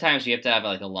like sometimes you have to have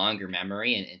like a longer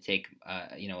memory and take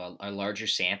a larger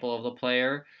sample of the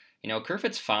player.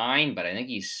 Kerfoot's fine, but I think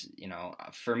he's,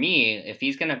 for me, if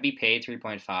he's going to be paid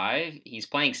 3.5, he's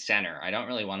playing center. I don't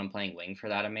really want him playing wing for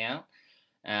that amount.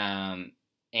 And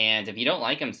if you don't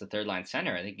like him as the third line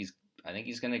center, I think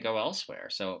he's going to go elsewhere.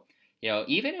 So,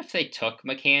 even if they took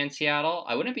McCann in Seattle,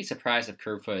 I wouldn't be surprised if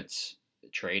Kerfoot's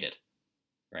traded,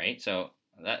 right? So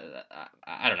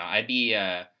I don't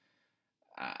know.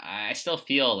 I still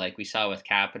feel like we saw with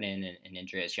Kapanen and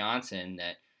Andreas Johnson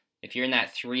that if you're in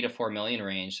that $3 to $4 million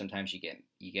range, sometimes you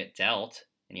get dealt,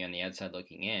 and you're on the outside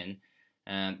looking in.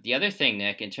 The other thing,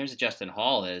 Nick, in terms of Justin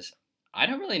Hall, is I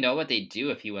don't really know what they'd do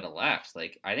if he would have left.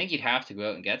 Like, I think you'd have to go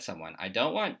out and get someone. I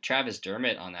don't want Travis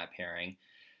Dermott on that pairing.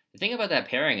 The thing about that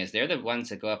pairing is they're the ones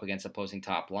that go up against opposing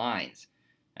top lines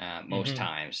most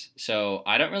times. So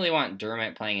I don't really want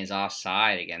Dermott playing his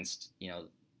offside against,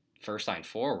 first line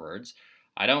forwards.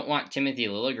 I don't want Timothy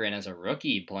Liljegren as a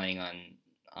rookie playing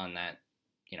on that,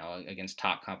 against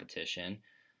top competition.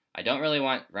 I don't really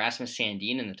want Rasmus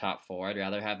Sandin in the top four. I'd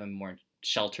rather have him more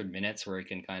sheltered minutes where he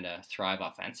can kind of thrive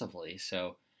offensively.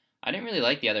 So I didn't really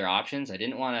like the other options. I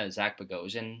didn't want a Zach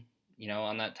Bogosian,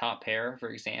 on that top pair, for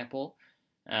example.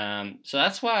 So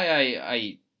that's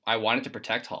why I wanted to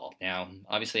protect Hall. Now,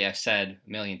 obviously, I've said a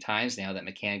million times now that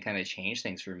McCann kind of changed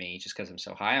things for me just because I'm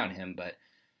so high on him. But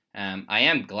I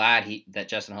am glad that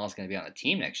Justin Hall is going to be on the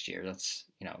team next year. That's,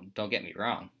 don't get me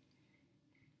wrong.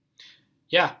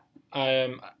 Yeah,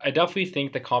 I definitely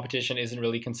think the competition isn't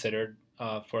really considered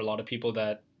for a lot of people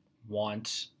that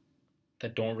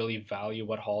don't really value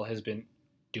what Hall has been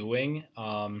doing.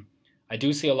 I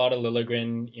do see a lot of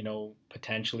Liljegren,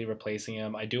 potentially replacing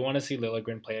him. I do want to see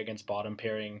Liljegren play against bottom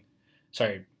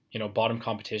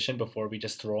competition before we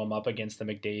just throw him up against the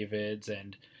McDavids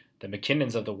and the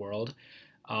McKinnons of the world.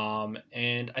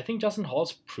 And I think Justin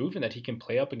Hall's proven that he can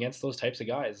play up against those types of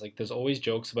guys. Like, there's always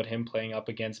jokes about him playing up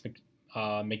against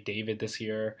McDavid this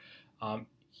year.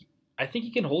 I think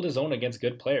he can hold his own against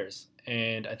good players,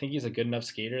 and I think he's a good enough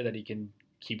skater that he can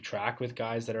keep track with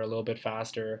guys that are a little bit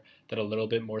faster, that are a little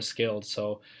bit more skilled.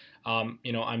 So, I'm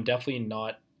definitely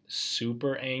not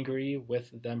super angry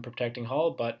with them protecting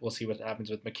Hall, but we'll see what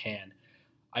happens with McCann.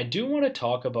 I do want to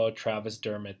talk about Travis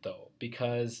Dermott, though,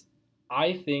 because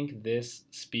I think this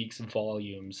speaks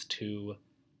volumes to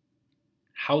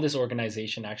how this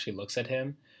organization actually looks at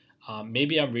him.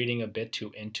 Maybe I'm reading a bit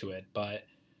too into it, but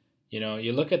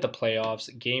you look at the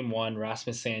playoffs, game one,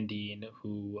 Rasmus Sandin,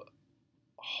 who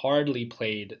hardly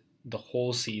played the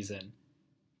whole season,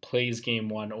 plays game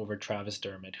one over Travis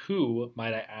Dermott, who,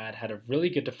 might I add, had a really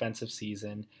good defensive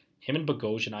season. Him and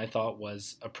Bogosian, I thought,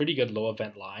 was a pretty good low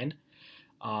event line.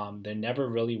 They never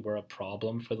really were a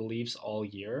problem for the Leafs all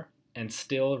year, and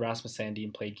still Rasmus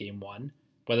Sandin played game one.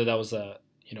 Whether that was a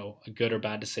good or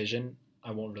bad decision,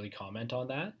 I won't really comment on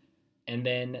that. And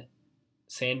then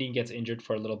Sandin gets injured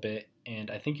for a little bit,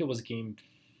 and I think it was game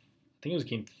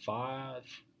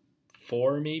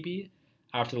 4 maybe,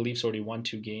 after the Leafs already won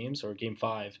 2 games, or game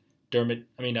 5.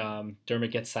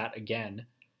 Dermott gets sat again,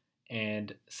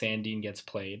 and Sandin gets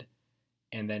played.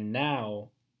 And then now,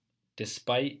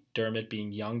 despite Dermott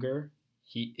being younger,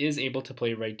 he is able to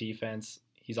play right defense.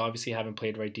 He's obviously haven't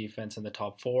played right defense in the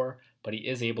top 4, but he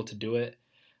is able to do it.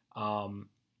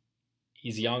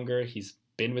 He's younger. He's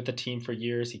been with the team for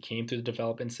years. He came through the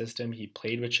development system. He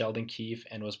played with Sheldon Keefe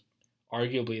and was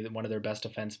arguably one of their best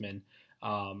defensemen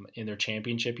in their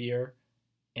championship year.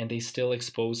 And they still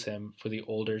expose him for the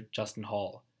older Justin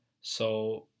Hall.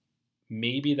 So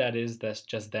maybe that's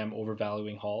just them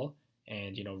overvaluing Hall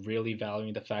and, really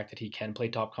valuing the fact that he can play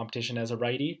top competition as a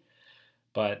righty.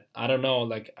 But I don't know.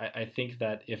 Like, I think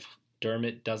that if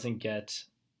Dermott doesn't get,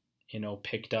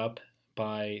 picked up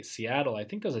by Seattle, I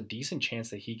think there's a decent chance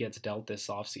that he gets dealt this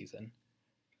offseason.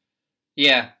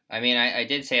 Yeah, I mean, I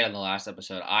did say it on the last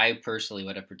episode. I personally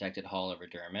would have protected Hall over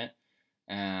Dermott.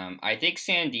 I think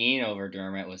Sandin over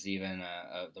Dermott was even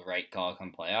the right call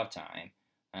come playoff time.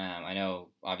 I know,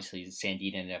 obviously,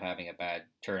 Sandin ended up having a bad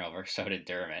turnover, so did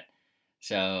Dermott.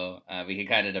 So we could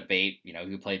kind of debate,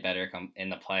 who played better in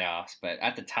the playoffs. But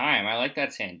at the time, I like that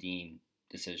Sandin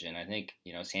decision. I think,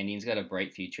 Sandin's got a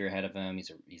bright future ahead of him.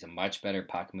 He's a much better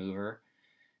puck mover.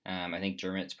 I think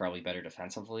Dermott's probably better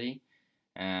defensively.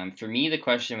 For me, the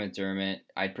question with Dermott,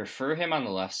 I'd prefer him on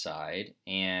the left side,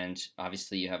 and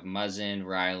obviously you have Muzzin,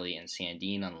 Riley, and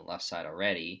Sandin on the left side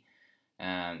already.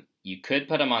 You could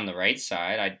put him on the right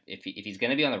side. If he's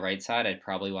going to be on the right side, I'd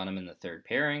probably want him in the third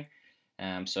pairing.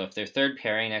 So if their third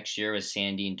pairing next year was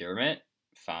Sandin Dermott,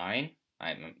 fine.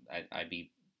 I'd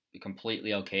be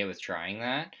completely okay with trying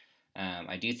that.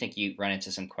 I do think you run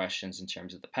into some questions in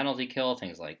terms of the penalty kill,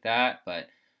 things like that, but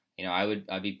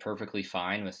I'd be perfectly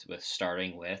fine with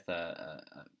starting with a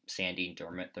Sandin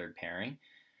Dermott third pairing.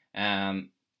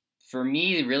 For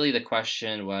me, really, the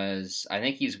question was, I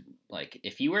think he's like,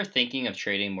 if you were thinking of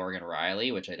trading Morgan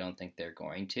Riley, which I don't think they're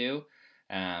going to,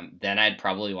 then I'd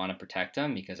probably want to protect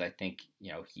him because I think,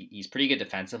 he's pretty good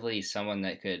defensively. He's someone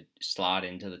that could slot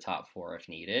into the top four if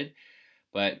needed.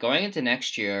 But going into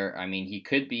next year, I mean, he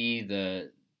could be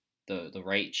the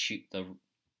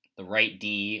right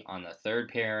D on the third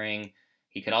pairing.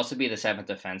 He could also be the seventh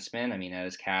defenseman. I mean, at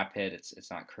his cap hit,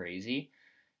 it's not crazy.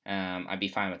 I'd be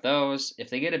fine with those. If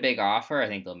they get a big offer, I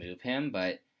think they'll move him.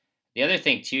 But the other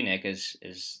thing too, Nick, is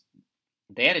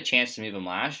they had a chance to move him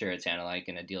last year. It sounded like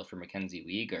in a deal for Mackenzie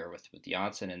Weegar with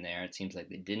Janssen in there. It seems like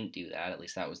they didn't do that. At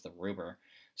least that was the rumor.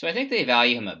 So I think they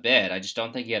value him a bit. I just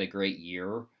don't think he had a great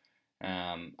year.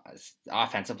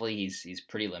 Offensively, he's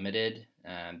pretty limited.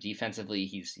 Defensively,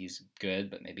 he's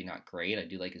good, but maybe not great. I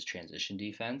do like his transition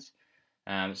defense.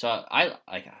 So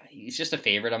he's just a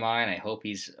favorite of mine. I hope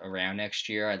he's around next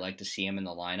year. I'd like to see him in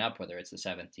the lineup, whether it's the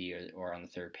seventh D or on the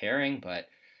third pairing. But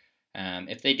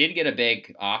if they did get a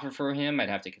big offer for him, I'd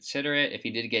have to consider it. If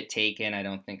he did get taken, I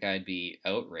don't think I'd be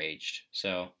outraged.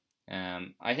 So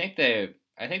I think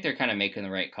they're kind of making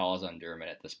the right calls on Dermott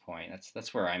at this point.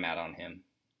 That's where I'm at on him.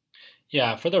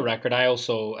 Yeah, for the record, I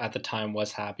also at the time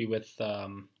was happy with. I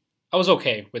was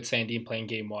okay with Sandin playing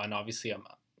game one. Obviously,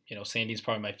 Sandin's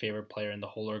probably my favorite player in the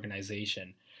whole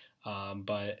organization,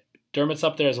 but Dermott's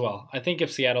up there as well. I think if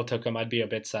Seattle took him, I'd be a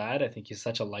bit sad. I think he's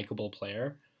such a likable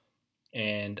player,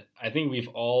 and I think we've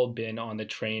all been on the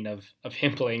train of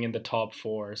him playing in the top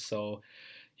four. So,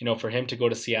 for him to go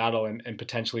to Seattle and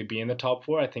potentially be in the top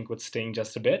four, I think would sting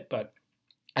just a bit. But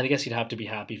I guess you'd have to be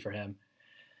happy for him.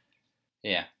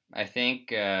 Yeah. I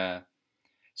think so.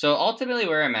 Ultimately,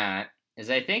 where I'm at is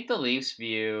I think the Leafs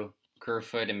view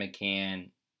Kerfoot and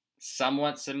McCann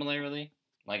somewhat similarly.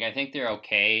 Like I think they're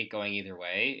okay going either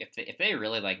way. If they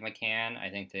really like McCann, I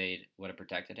think they would have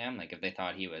protected him. Like if they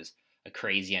thought he was a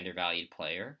crazy undervalued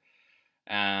player.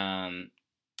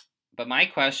 But my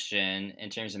question in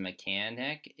terms of McCann,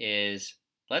 Nick, is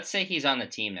let's say he's on the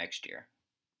team next year.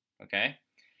 Okay,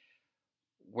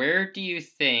 where do you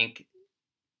think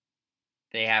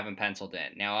they have him penciled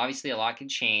in? Now, obviously, a lot could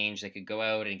change. They could go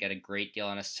out and get a great deal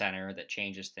on a center that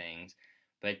changes things.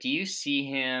 But do you see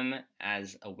him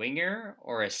as a winger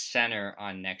or a center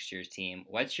on next year's team?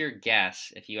 What's your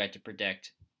guess if you had to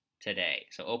predict today?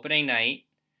 So opening night,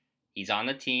 he's on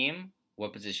the team.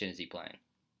 What position is he playing?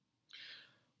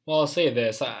 Well, I'll say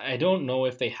this. I don't know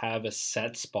if they have a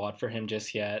set spot for him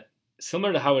just yet.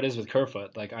 Similar to how it is with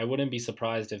Kerfoot. Like, I wouldn't be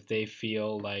surprised if they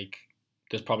feel like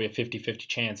there's probably a 50-50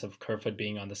 chance of Kerfoot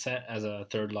being on the set as a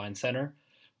third line center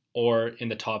or in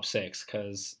the top six.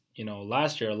 Because,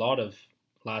 last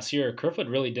year, Kerfoot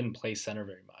really didn't play center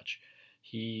very much.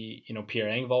 Pierre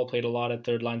Engvall played a lot at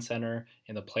third line center.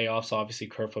 In the playoffs, obviously,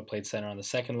 Kerfoot played center on the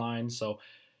second line.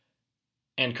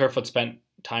 And Kerfoot spent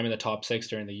time in the top six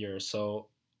during the year. So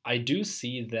I do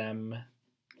see them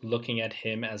looking at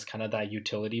him as kind of that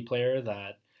utility player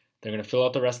that they're going to fill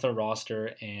out the rest of the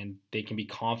roster and they can be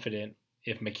confident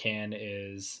if McCann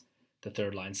is the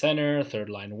third line center, third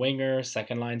line winger, not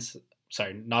second line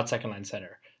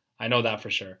center. I know that for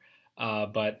sure.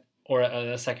 Or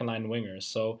a second line winger.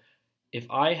 So if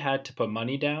I had to put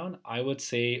money down, I would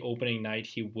say opening night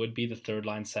he would be the third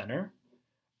line center.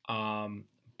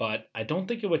 But I don't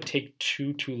think it would take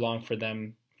too long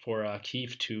for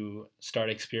Keefe to start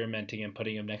experimenting and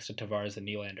putting him next to Tavares and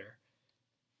Nylander.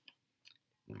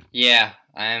 Yeah,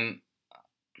 I'm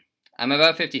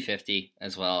about 50-50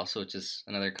 as well, so which is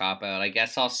another cop out. I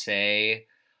guess I'll say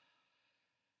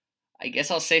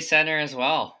center as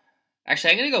well.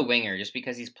 Actually, I'm gonna go winger just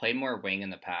because he's played more wing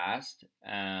in the past.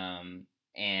 And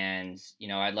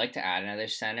I'd like to add another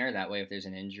center. That way, if there's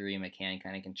an injury, McCann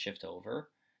kind of can shift over.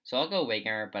 So I'll go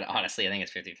winger, but honestly, I think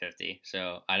it's 50-50.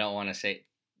 So I don't want to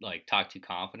talk too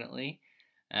confidently.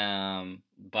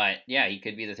 But yeah, he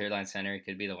could be the third line center. He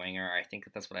could be the winger. I think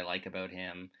that's what I like about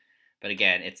him. But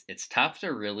again, it's tough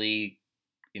to really,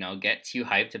 get too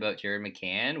hyped about Jared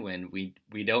McCann when we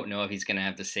don't know if he's going to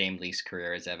have the same Leafs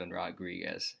career as Evan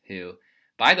Rodriguez, who,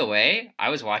 By the way, I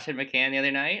was watching McCann the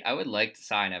other night. I would like to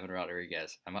sign Evan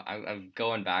Rodriguez. I'm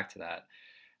going back to that.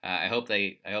 I hope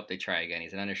they try again.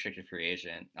 He's an unrestricted free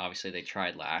agent. Obviously, they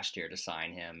tried last year to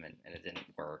sign him, and it didn't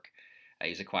work. He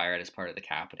was acquired as part of the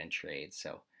Kapanen trade.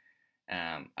 So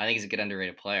I think he's a good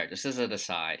underrated player, just as an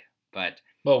aside. But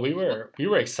well, we were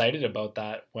excited about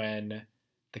that when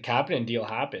the Kapanen deal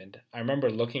happened. I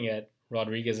remember looking at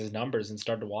Rodriguez's numbers and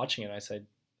started watching it. I said,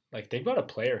 like, they've got a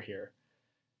player here.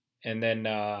 And then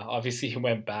obviously he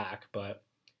went back. But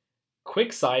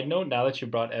quick side note, now that you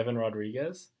brought Evan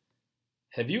Rodriguez,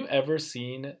 have you ever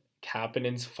seen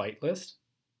Kapanen's fight list?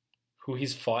 Who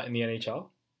he's fought in the NHL?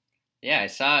 yeah, I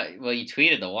saw. Well, you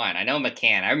tweeted the one. I know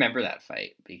McCann. I remember that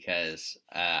fight because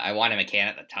I wanted McCann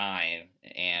at the time,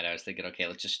 and I was thinking,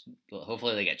 okay,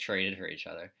 hopefully they get traded for each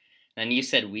other. And then you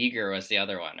said Uyghur was the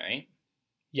other one, right?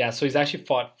 Yeah, so he's actually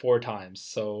fought 4 times.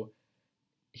 So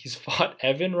he's fought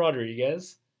Evan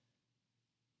Rodriguez,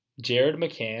 Jared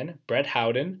McCann, Brett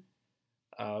Howden,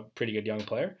 pretty good young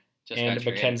player, and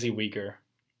Mackenzie Weegar.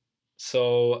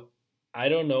 So I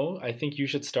don't know. I think you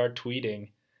should start tweeting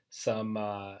some.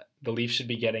 The Leafs should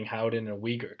be getting Howden and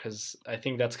Weegar because I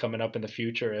think that's coming up in the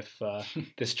future if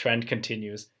this trend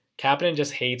continues. Kapanen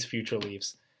just hates future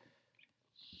Leafs.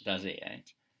 Does he? Eh?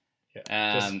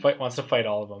 Yeah, wants to fight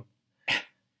all of them.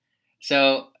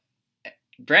 So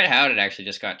Brett Howden actually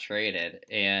just got traded,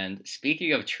 and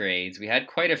speaking of trades, we had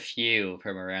quite a few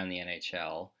from around the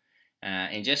NHL,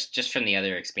 and just from the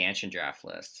other expansion draft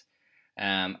lists.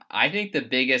 I think the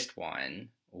biggest one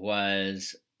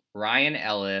was Ryan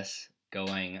Ellis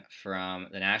going from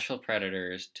the Nashville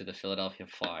Predators to the Philadelphia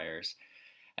Flyers.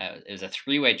 It was a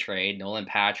 3-way trade. Nolan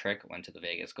Patrick went to the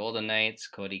Vegas Golden Knights.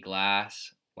 Cody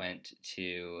Glass went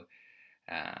to,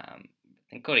 I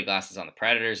think Cody Glass is on the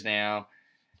Predators now.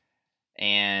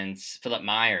 And Philip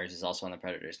Myers is also on the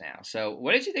Predators now. So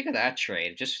what did you think of that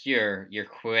trade? Just your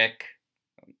quick,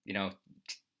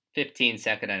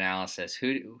 15-second analysis.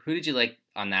 Who did you like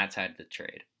on that side of the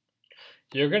trade?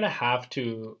 You're going to have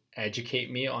to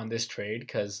educate me on this trade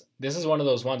because this is one of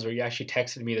those ones where you actually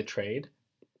texted me the trade.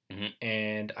 Mm-hmm.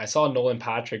 And I saw Nolan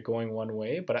Patrick going one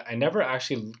way, but I never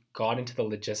actually got into the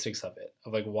logistics of it,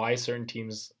 of like why certain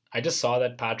teams. I just saw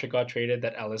that Patrick got traded,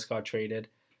 that Ellis got traded,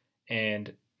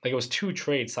 and like it was 2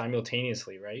 trades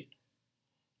simultaneously, right?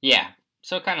 Yeah,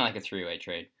 so kind of like a 3-way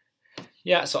trade.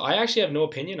 Yeah, so I actually have no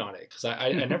opinion on it because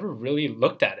I never really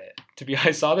looked at it.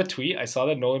 I saw the tweet, I saw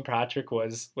that Nolan Patrick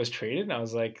was traded, and I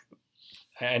was like,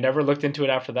 I never looked into it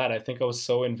after that. I think I was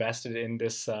so invested in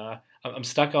this. I'm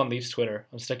stuck on Leafs Twitter.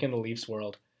 I'm stuck in the Leafs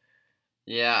world.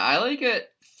 Yeah, I like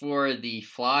it for the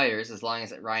Flyers as long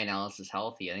as Ryan Ellis is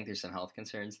healthy. I think there's some health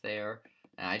concerns there.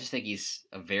 I just think he's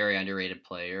a very underrated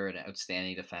player, an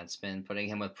outstanding defenseman. Putting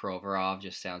him with Provorov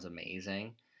just sounds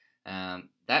amazing.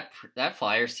 That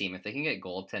Flyers team, if they can get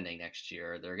goaltending next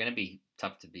year, they're going to be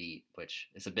tough to beat, which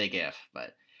is a big if.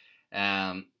 But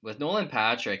with Nolan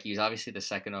Patrick, he's obviously the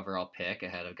 2nd overall pick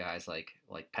ahead of guys like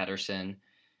Pettersson.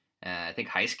 I think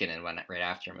Heiskanen went right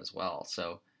after him as well.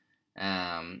 So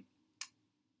I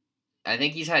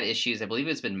think he's had issues. I believe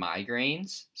it's been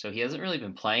migraines, so he hasn't really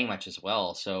been playing much as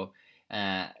well. So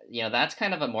that's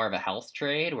kind of more of a health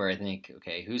trade where I think,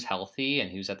 okay, who's healthy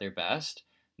and who's at their best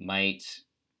might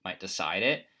decide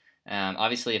it.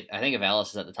 Obviously, I think if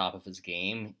Ellis is at the top of his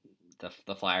game,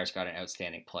 the Flyers got an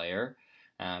outstanding player.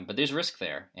 But there's risk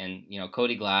there. And,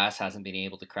 Cody Glass hasn't been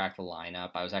able to crack the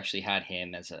lineup. I had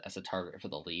him as a target for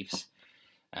the Leafs.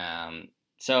 I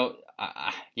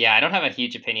don't have a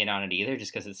huge opinion on it either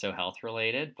just because it's so health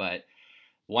related. But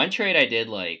one trade I did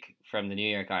like from the New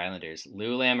York Islanders,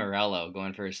 Lou Lamoriello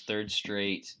going for his 3rd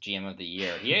straight GM of the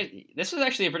year. This was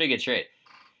actually a pretty good trade.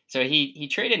 So he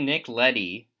traded Nick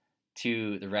Leddy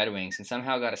to the Red Wings and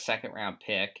somehow got a 2nd-round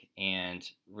pick and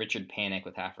Richard Panik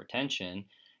with half retention.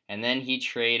 And then he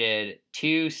traded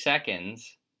 2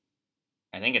 seconds.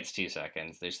 I think it's 2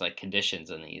 seconds. There's like conditions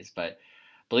in these, but I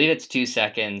believe it's 2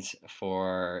 seconds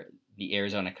for the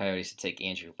Arizona Coyotes to take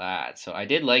Andrew Ladd. So I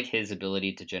did like his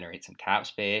ability to generate some cap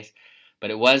space, but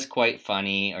it was quite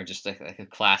funny, or just like a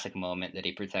classic moment that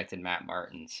he protected Matt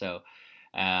Martin. So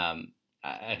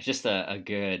just a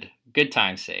good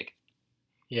time's sake.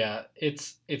 Yeah,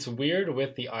 it's weird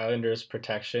with the Islanders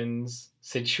protections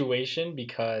situation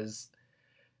because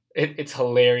it's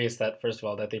hilarious that, first of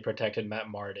all, that they protected Matt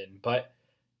Martin, but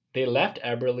they left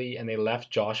Eberle and they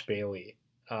left Josh Bailey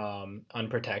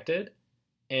unprotected.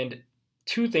 And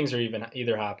 2 things are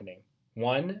either happening.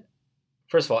 One,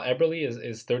 first of all, Eberle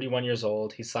is 31 years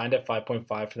old. He signed at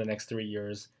 5.5 for the next 3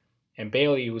 years. And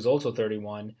Bailey, who's also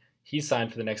 31, he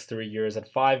signed for the next 3 years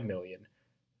at $5 million.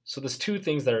 So there's 2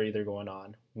 things that are either going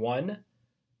on. One,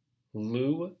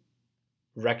 Lou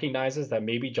recognizes that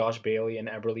maybe Josh Bailey and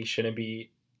Eberle shouldn't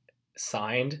be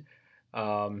signed,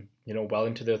 well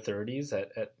into their 30s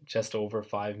at just over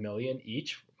 5 million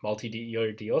each,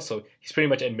 multi-year deal. So he's pretty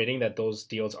much admitting that those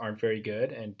deals aren't very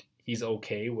good and he's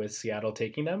okay with Seattle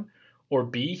taking them. Or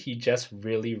B, he just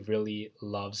really, really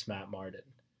loves Matt Martin.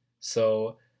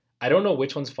 So I don't know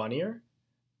which one's funnier,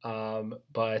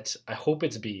 but I hope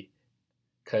it's B.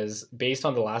 Because based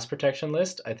on the last protection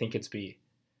list, I think it's B.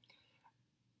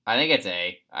 I think it's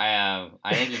A. I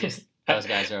think those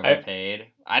guys are overpaid.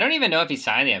 I don't even know if he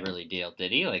signed the Eberle deal.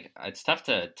 Did he? Like, it's tough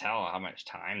to tell how much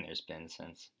time there's been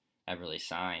since Eberle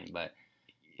signed, but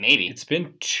maybe. It's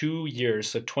been 2 years,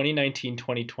 so 2019,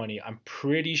 2020. I'm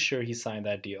pretty sure he signed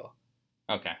that deal.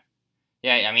 Okay.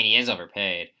 Yeah, I mean, he is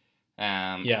overpaid.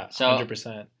 Yeah, so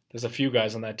 100%. There's a few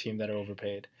guys on that team that are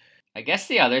overpaid. I guess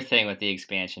the other thing with the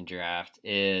expansion draft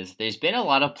is there's been a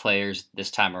lot of players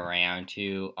this time around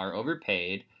who are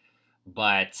overpaid,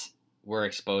 but were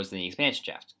exposed in the expansion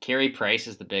draft. Carey Price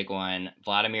is the big one.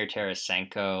 Vladimir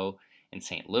Tarasenko in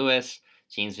St. Louis.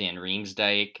 James Van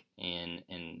Riemsdyk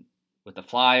in with the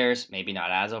Flyers. Maybe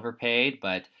not as overpaid,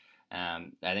 but I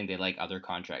think they like other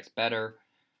contracts better.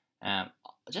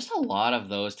 Just a lot of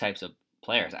those types of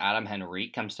players. Adam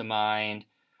Henrique comes to mind.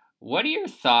 What are your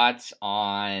thoughts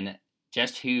on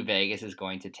just who Vegas is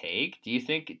going to take? Do you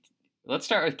think? Let's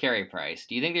start with Carey Price.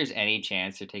 Do you think there's any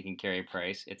chance they're taking Carey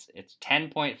Price? It's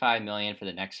 $10.5 million for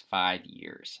the next 5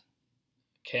 years.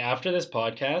 Okay, after this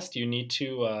podcast, you need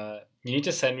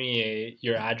to send me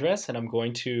your address, and I'm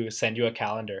going to send you a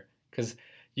calendar because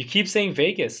you keep saying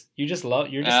Vegas. You're just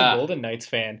a Golden Knights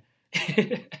fan.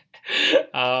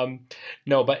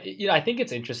 No, but I think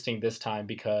it's interesting this time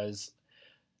because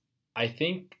I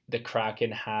think the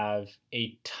Kraken have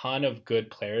a ton of good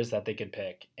players that they could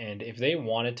pick. And if they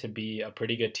wanted to be a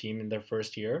pretty good team in their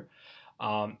first year,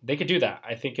 they could do that.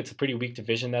 I think it's a pretty weak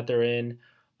division that they're in.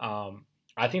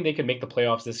 I think they could make the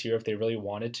playoffs this year if they really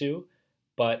wanted to.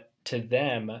 But to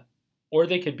them, or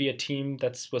they could be a team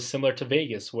was similar to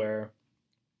Vegas where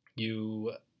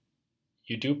you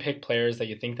do pick players that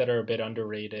you think that are a bit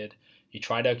underrated. You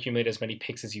try to accumulate as many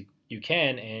picks as you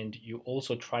can, and you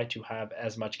also try to have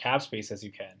as much cap space as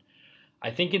you can.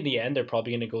 I think in the end, they're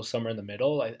probably going to go somewhere in the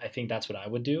middle. I think that's what I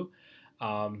would do.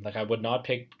 I would not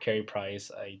pick Carey Price.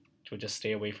 I would just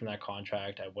stay away from that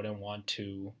contract. I wouldn't want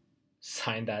to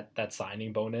sign that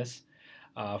signing bonus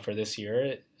for this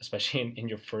year, especially in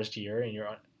your first year, in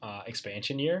your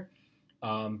expansion year.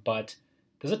 But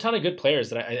there's a ton of good players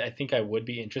that I think I would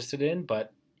be interested in,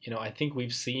 but I think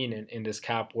we've seen in this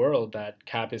cap world that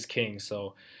cap is king.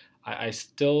 So I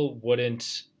still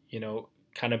wouldn't,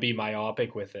 kind of be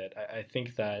myopic with it. I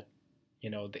think that,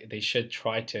 they should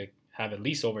try to have at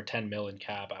least over 10 mil in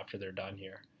cap after they're done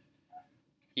here.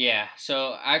 Yeah.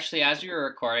 So actually, as we were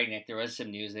recording, Nick, there was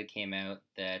some news that came out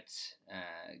that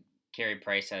Carey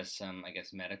Price has some, I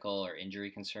guess, medical or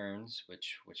injury concerns,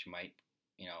 which might,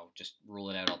 just rule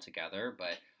it out altogether.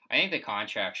 But I think the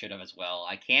contract should have as well.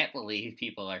 I can't believe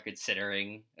people are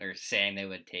considering or saying they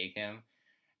would take him.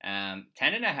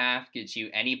 10.5 gets you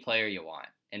any player you want.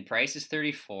 And Price is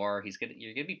 34.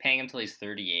 You're gonna be paying him till he's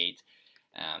 38.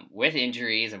 With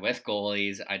injuries and with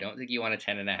goalies, I don't think you want a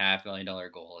 $10.5 million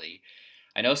goalie.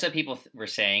 I know some people were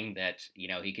saying that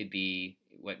he could be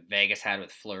what Vegas had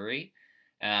with Fleury,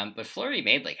 but Fleury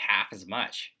made like half as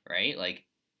much, right? Like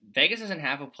Vegas doesn't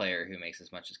have a player who makes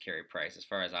as much as Carey Price, as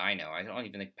far as I know. I don't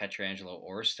even think Pietrangelo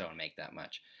or Stone make that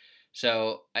much.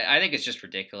 So I think it's just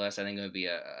ridiculous. I think it would be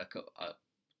a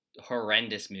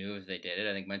horrendous move if they did it.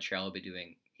 I think Montreal would be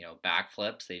doing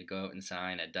backflips. They'd go out and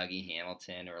sign a Dougie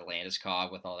Hamilton or a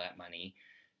Landeskog with all that money.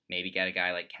 Maybe get a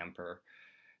guy like Kemper.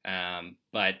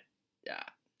 But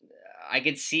I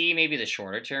could see maybe the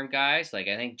shorter term guys. Like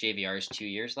I think JVR's 2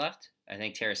 years left. I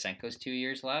think Tarasenko's 2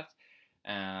 years left.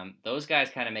 Those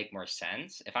guys kind of make more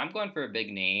sense. If I'm going for a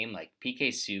big name, like PK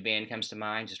Subban comes to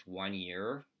mind, just 1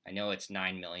 year. I know it's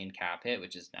 $9 million cap hit,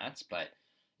 which is nuts, but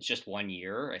it's just 1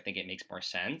 year. I think it makes more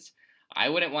sense. I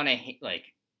wouldn't want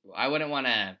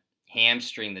to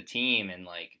hamstring the team in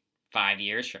like 5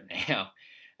 years from now.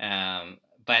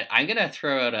 But I'm gonna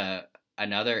throw out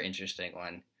another interesting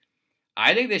one.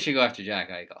 I think they should go after Jack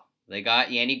Eichel. They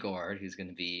got Yanni Gourde, who's going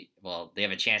to be, they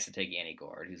have a chance to take Yanni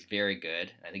Gourde, who's very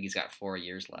good. I think he's got 4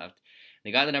 years left.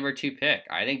 They got the number 2 pick.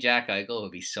 I think Jack Eichel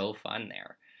would be so fun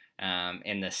there.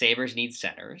 And the Sabres need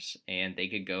centers, and they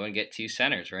could go and get 2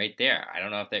 centers right there. I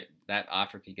don't know if that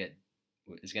offer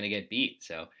is going to get beat.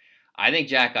 So I think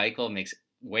Jack Eichel makes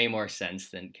way more sense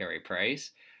than Carey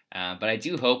Price. But I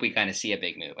do hope we kind of see a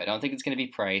big move. I don't think it's going to be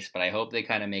Price, but I hope they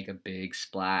kind of make a big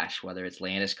splash, whether it's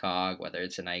Landeskog, whether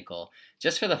it's an Eichel,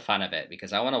 just for the fun of it,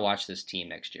 because I want to watch this team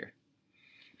next year.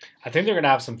 I think they're going to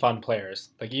have some fun players.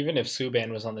 Like, even if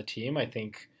Subban was on the team, I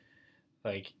think,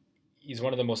 like, he's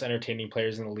one of the most entertaining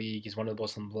players in the league. He's one of the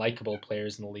most likable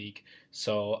players in the league.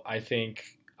 So I think,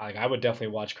 like, I would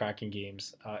definitely watch Kraken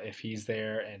games if he's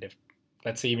there, and if,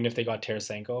 let's say, even if they got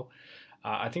Tarasenko.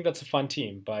 I think that's a fun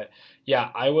team. But, yeah,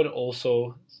 I would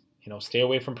also, stay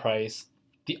away from Price.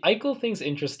 The Eichel thing's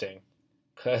interesting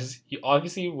because you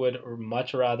obviously would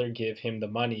much rather give him the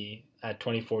money at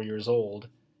 24 years old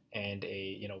and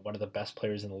one of the best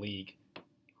players in the league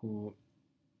who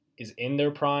is in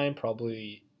their prime,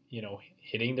 probably,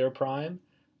 hitting their prime,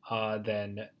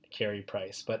 than Carey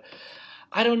Price. But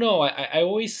I don't know. I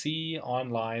always see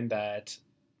online that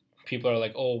people are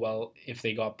like, oh, well, if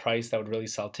they got Price, that would really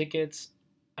sell tickets.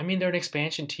 I mean, they're an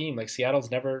expansion team. Like,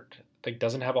 Seattle's never,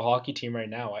 doesn't have a hockey team right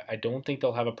now. I don't think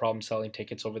they'll have a problem selling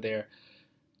tickets over there.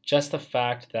 Just the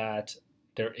fact that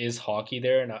there is hockey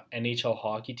there and an NHL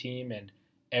hockey team, and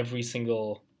every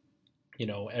single,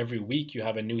 every week you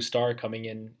have a new star coming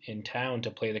in town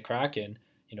to play the Kraken,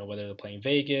 whether they're playing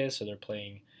Vegas or they're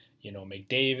playing,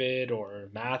 McDavid or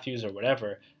Matthews or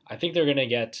whatever. I think they're going to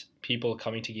get people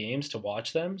coming to games to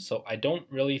watch them. So I don't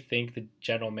really think the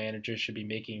general manager should be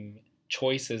making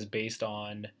choices based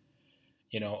on,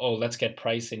 oh, let's get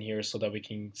Price in here so that we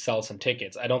can sell some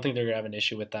tickets. I don't think they're going to have an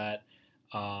issue with that.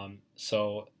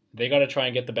 So they got to try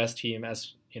and get the best team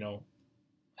as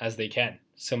they can,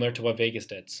 similar to what Vegas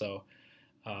did. So,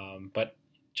 but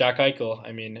Jack Eichel,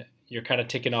 I mean, you're kind of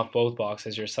ticking off both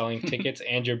boxes. You're selling tickets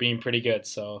and you're being pretty good.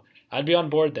 So I'd be on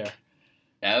board there.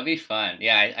 That would be fun.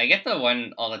 Yeah, I get the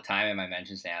one all the time in my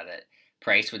mentions now that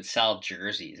Price would sell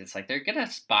jerseys. It's like they're going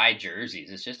to buy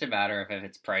jerseys. It's just a matter of if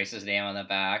it's Price's name on the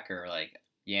back or like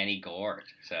Yanni Gord.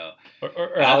 So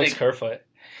Or Alex Kerfoot.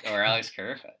 Or Alex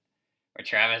Kerfoot. Or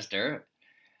Travis Dermott.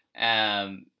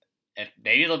 If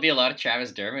maybe there'll be a lot of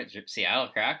Travis Dermott Seattle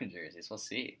Kraken jerseys. We'll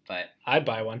see. But I'd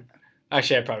buy one.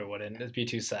 Actually, I probably wouldn't. It'd be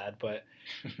too sad. But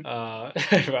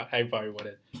I probably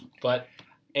wouldn't. But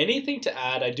anything to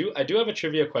add? I do have a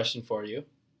trivia question for you.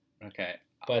 Okay.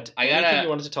 But anything you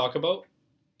wanted to talk about?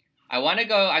 I'm going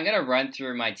to run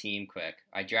through my team quick.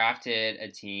 I drafted a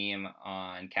team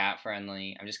on Cat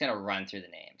Friendly. I'm just going to run through the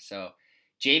names. So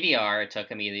JVR, took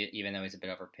him even though he's a bit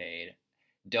overpaid.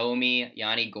 Domi,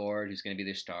 Yanni Gord, who's going to be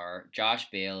their star. Josh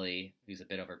Bailey, who's a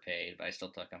bit overpaid, but I still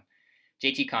took him.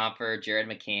 JT Compher, Jared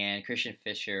McCann, Christian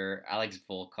Fischer, Alex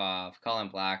Volkov, Colin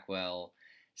Blackwell,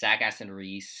 Zach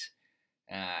Aston-Reese.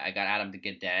 I got Adam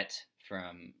DeGaudette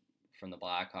from the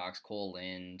Blackhawks, Cole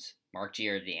Lind, Mark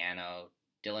Giordano,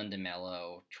 Dylan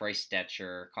DeMello, Troy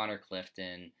Stetcher, Connor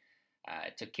Clifton. I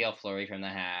took Cale Fleury from the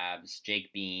Habs,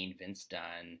 Jake Bean, Vince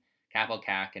Dunn, Kaapo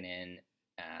Kähkönen.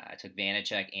 I took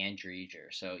Vanacek and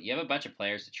Dreger. So you have a bunch of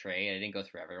players to trade. I didn't go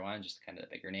through everyone, just kind of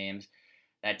the bigger names.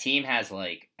 That team has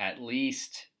like at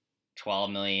least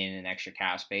 $12 million in extra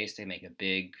cap space to make a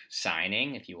big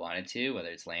signing if you wanted to, whether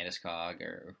it's Landeskog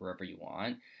or whoever you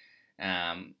want.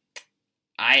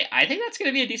 I think that's going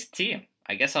to be a decent team.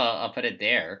 I guess I'll put it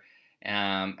there.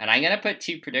 And I'm going to put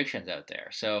two predictions out there.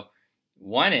 So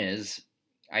one is,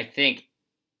 I think,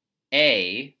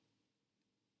 the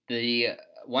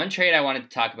one trade I wanted to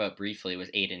talk about briefly was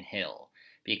Adin Hill,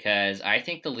 because I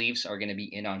think the Leafs are going to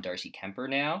be in on Darcy Kemper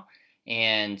now.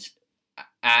 And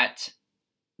at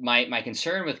my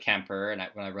concern with Kemper, and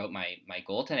when I wrote my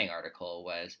goaltending article,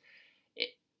 was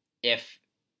if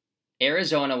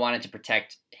Arizona wanted to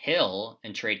protect Hill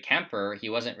and trade Kemper, he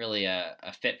wasn't really a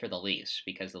fit for the Leafs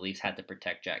because the Leafs had to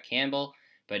protect Jack Campbell.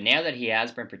 But now that he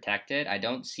has been protected, I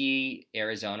don't see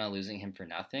Arizona losing him for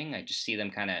nothing. I just see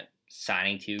them kind of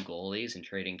signing two goalies and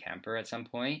trading Kemper at some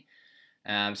point.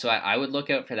 So I would look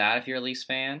out for that if you're a Leafs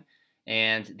fan.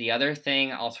 And the other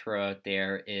thing I'll throw out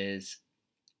there is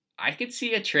I could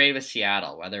see a trade with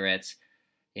Seattle, whether it's,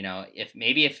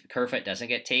 if Kerfoot doesn't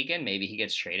get taken, maybe he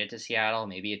gets traded to Seattle.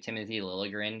 Maybe if Timothy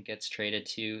Liljegren gets traded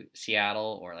to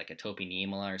Seattle, or like a Topi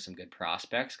Niemela or some good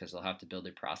prospects, because they'll have to build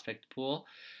their prospect pool.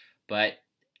 But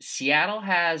Seattle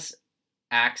has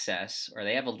access, or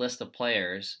they have a list of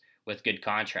players with good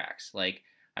contracts. Like,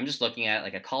 I'm just looking at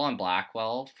like a Colin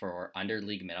Blackwell for under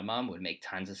league minimum would make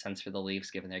tons of sense for the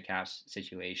Leafs given their cap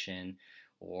situation,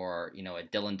 or a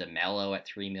Dylan DeMello at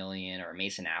 $3 million, or a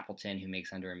Mason Appleton who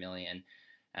makes under $1 million.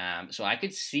 So I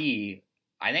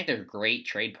think they're great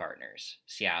trade partners,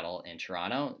 Seattle and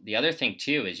Toronto. The other thing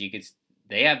too is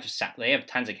they have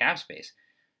tons of cap space.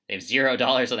 They have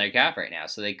 $0 on their cap right now,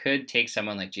 so they could take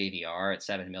someone like JVR at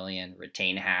 $7 million,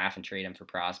 retain half, and trade him for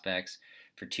prospects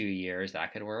for 2 years.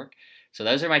 That could work. So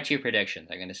those are my two predictions.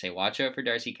 I'm going to say watch out for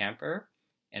Darcy Kemper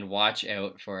and watch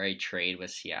out for a trade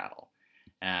with Seattle.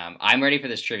 I'm ready for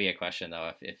this trivia question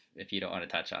though. If you don't want to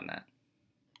touch on that,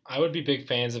 I would be big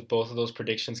fans if both of those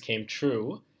predictions came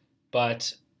true,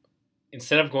 but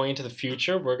instead of going into the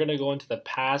future, we're going to go into the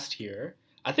past here.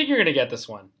 I think you're going to get this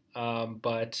one.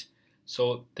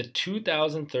 So the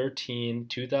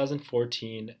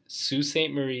 2013-2014 Sault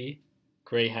Ste. Marie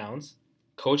Greyhounds,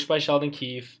 coached by Sheldon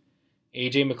Keefe,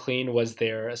 AJ McLean was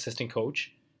their assistant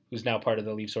coach, who's now part of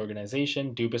the Leafs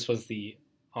organization. Dubas was the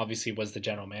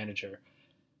general manager.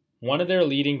 One of their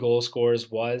leading goal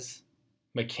scorers was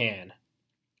McCann.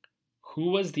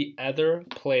 Who was the other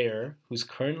player who's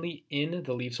currently in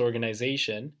the Leafs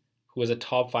organization who was a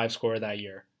top 5 scorer that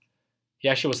year? He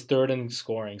actually was third in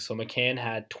scoring. So McCann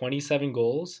had 27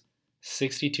 goals,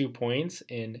 62 points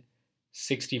in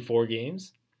 64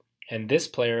 games. And this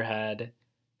player had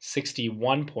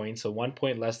 61 points, so 1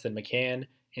 point less than McCann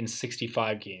in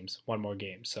 65 games, one more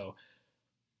game. So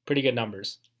pretty good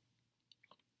numbers.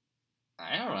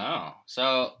 I don't know.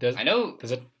 So I know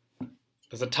there's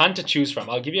a ton to choose from.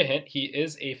 I'll give you a hint. He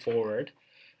is a forward.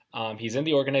 He's in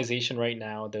the organization right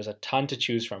now. There's a ton to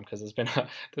choose from because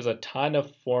there's a ton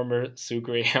of former Sioux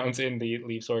Greyhounds in the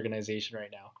Leafs organization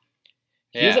right now.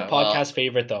 He's a podcast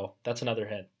favorite, though. That's another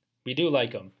hint. We do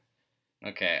like him.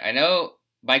 Okay, I know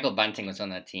Michael Bunting was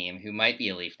on that team, who might be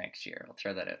a Leaf next year. I'll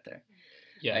throw that out there.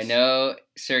 Yes. I know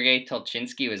Sergei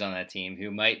Tolchinsky was on that team, who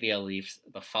might be a Leaf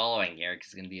the following year because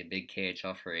he's going to be a big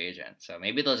KHL free agent. So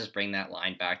maybe they'll just bring that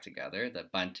line back together, the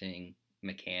Bunting,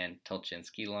 McCann,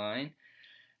 Tolchinsky line.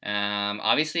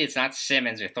 Obviously, it's not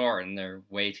Simmons or Thornton. They're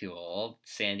way too old.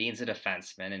 Sandin's a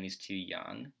defenseman, and he's too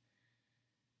young.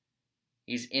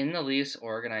 He's in the Leafs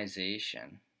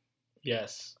organization.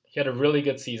 Yes. He had a really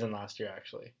good season last year,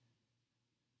 actually.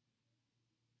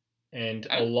 And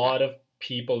a lot of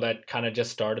people that kind of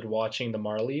just started watching the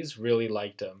Marlies really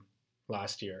liked him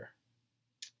last year.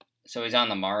 So he's on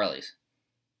the Marlies.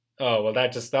 Oh, well,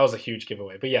 that was a huge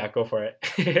giveaway. But yeah, go for it.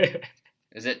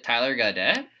 Is it Tyler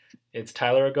Gaudette? It's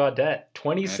Tyler Gaudette.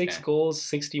 26 goals,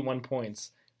 61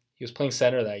 points. He was playing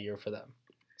center that year for them.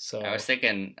 So I was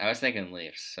thinking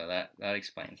Leafs, so that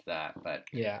explains that. But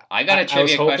yeah, I got a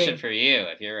trivia question for you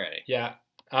if you're ready. Yeah,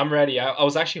 I'm ready. I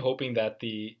was actually hoping that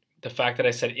the fact that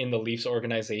I said in the Leafs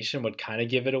organization would kind of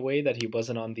give it away that he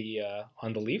wasn't on the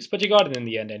Leafs, but you got it in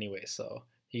the end anyway, so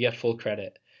you get full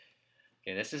credit.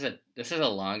 Okay, this is a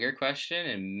longer question,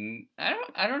 and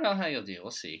I don't know how you'll do. We'll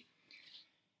see.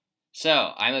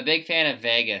 So I'm a big fan of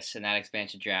Vegas in that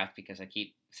expansion draft because I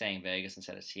keep saying Vegas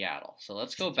instead of Seattle. So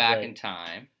let's go back in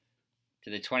time to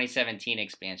the 2017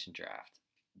 expansion draft.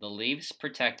 The Leafs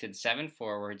protected 7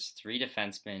 forwards, 3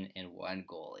 defensemen, and 1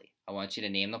 goalie. I want you to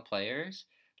name the players.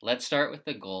 Let's start with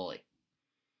the goalie.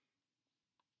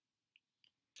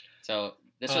 So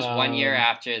this was 1 year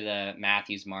after the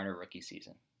Matthews-Marner rookie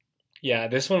season. Yeah,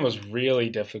 this one was really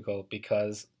difficult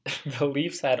because the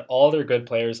Leafs had all their good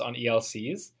players on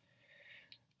ELCs.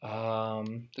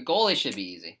 The goalie should be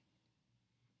easy.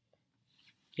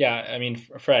 Yeah, I mean,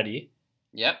 Freddie.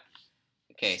 Yep.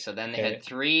 Okay, so then they had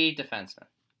 3 defensemen.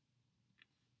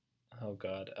 Oh,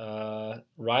 God.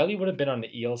 Riley would have been on the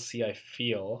ELC, I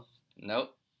feel.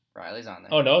 Nope. Riley's on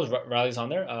there. Oh, no? Riley's on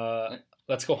there?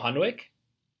 Let's go Hunwick?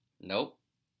 Nope.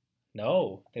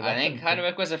 No. I think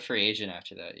Hunwick was a free agent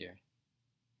after that year.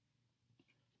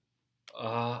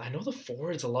 I know the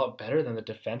forward's a lot better than the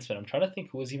defenseman. I'm trying to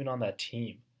think who was even on that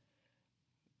team.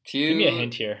 Give me a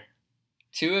hint here.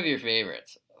 2 of your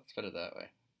favorites. Let's put it that way.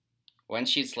 1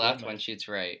 sheet's left, 1 sheet's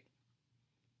right.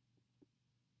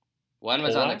 One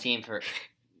was on the team for...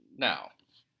 No.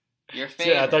 Your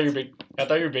favorite. I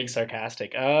thought you were being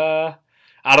sarcastic. I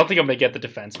don't think I'm going to get the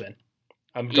defenseman.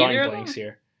 I'm drawing blanks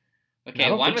here.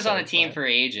 Okay, one was on the team for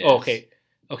ages. Oh, okay.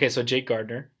 Okay, so Jake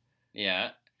Gardner.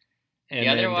 Yeah. And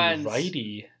the other one's... the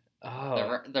righty.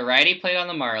 Oh. The righty played on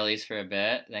the Marlies for a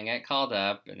bit, then got called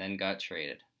up, and then got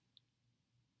traded.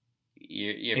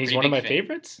 He's one of my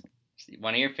favorites?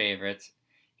 One of your favorites.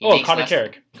 Connor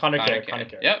Carrick. Connor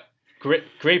Carrick. Yep.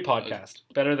 Great podcast.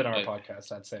 Better than our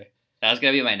podcast, I'd say. That was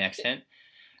going to be my next hint.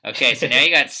 Okay, so now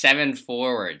you got 7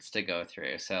 forwards to go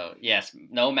through. So, yes,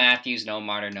 no Matthews, no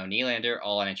Marner, no Nylander,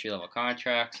 all on entry-level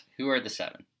contracts. Who are the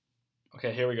 7?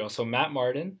 Okay, here we go. So, Matt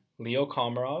Martin, Leo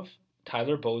Komarov,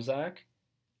 Tyler Bozak,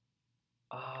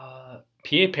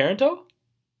 P.A. Parento?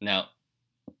 No.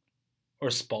 Or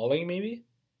Spalling, maybe?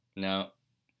 No.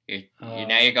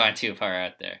 Now you're going too far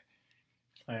out there.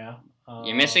 Oh, yeah?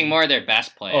 You're missing more of their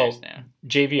best players now.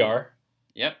 JVR.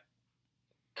 Yep.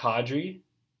 Kadri.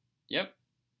 Yep.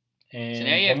 And So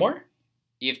now you one more?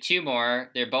 You have two more.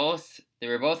 They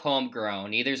were both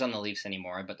homegrown. Neither's on the Leafs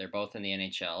anymore, but they're both in the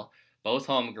NHL. Both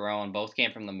homegrown. Both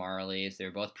came from the Marlies. They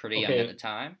were both pretty young at the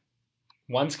time.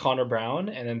 One's Connor Brown,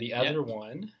 and then the other Yep.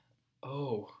 one.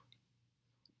 Oh.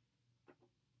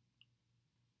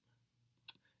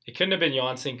 It couldn't have been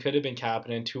Janssen. Could have been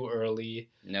Kapanen. Too early.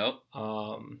 Nope.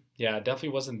 Yeah, definitely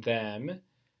wasn't them.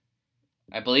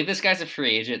 I believe this guy's a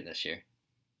free agent this year.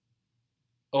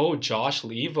 Oh, Josh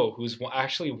Levo, who's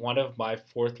actually one of my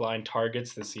fourth line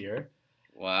targets this year.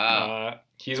 Wow.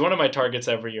 He's one of my targets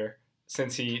every year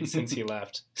since he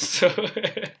left. So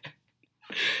if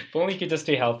only he could just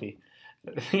stay healthy.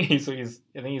 I think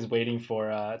he's waiting for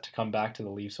to come back to the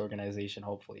Leafs organization,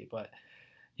 hopefully. But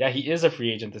yeah, he is a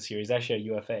free agent this year. He's actually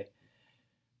a UFA.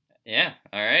 Yeah.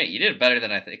 All right. You did better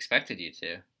than I expected you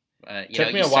to.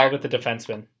 Took me a while with the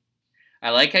defenseman. I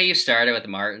like how you started with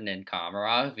Martin and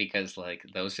Komarov because like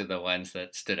those are the ones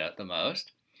that stood out the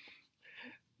most.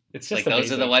 It's just like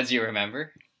those are the ones you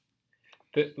remember.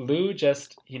 Lou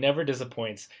he never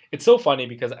disappoints. It's so funny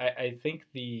because I think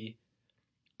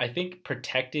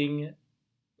protecting,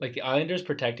 like the Islanders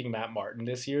protecting Matt Martin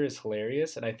this year is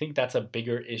hilarious, and I think that's a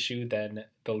bigger issue than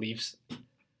the Leafs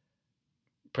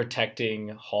protecting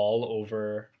Hall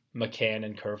over McCann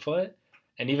and Kerfoot.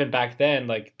 And even back then,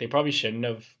 like they probably shouldn't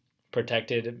have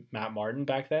protected Matt Martin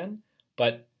back then,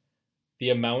 but the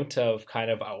amount of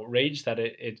kind of outrage that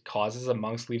it causes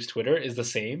amongst Leafs Twitter is the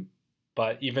same.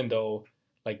 But even though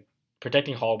like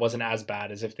protecting Hall wasn't as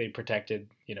bad as if they protected,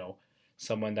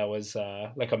 someone that was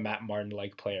like a Matt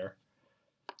Martin-like player.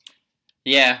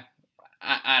 Yeah,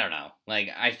 I don't know. Like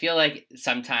I feel like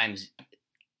sometimes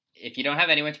if you don't have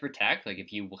anyone to protect, like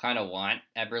if you kind of want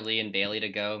Eberle and Bailey to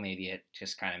go, maybe it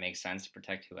just kind of makes sense to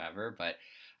protect whoever. But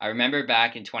I remember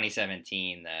back in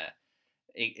 2017,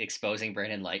 exposing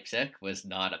Brendan Leipzig was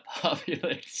not a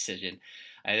popular decision.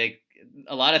 I think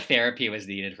a lot of therapy was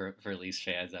needed for Leafs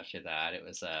fans after that. It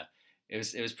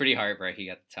was pretty heartbreaking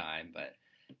at the time, but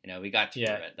we got through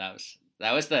it. That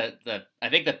was the I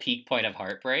think the peak point of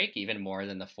heartbreak, even more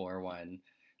than the 4-1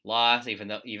 loss,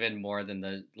 even more than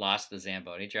the loss to the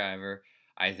Zamboni driver.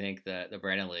 I think the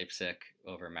Brendan Leipzig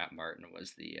over Matt Martin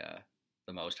was the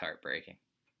most heartbreaking.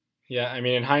 Yeah, I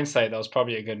mean, in hindsight, that was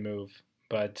probably a good move.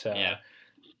 But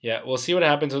yeah, we'll see what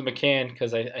happens with McCann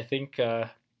because I think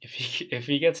if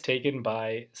he gets taken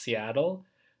by Seattle,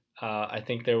 I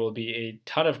think there will be a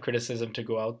ton of criticism to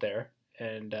go out there,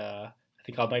 and I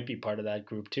think I might be part of that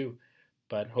group too.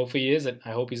 But hopefully he isn't.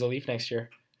 I hope he's a Leaf next year.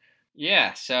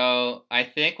 Yeah, so I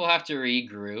think we'll have to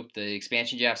regroup. The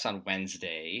expansion draft's on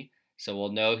Wednesday, so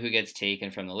we'll know who gets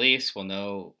taken from the Leafs. We'll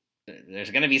know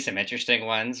there's going to be some interesting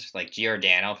ones, like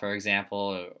Giordano, for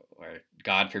example, or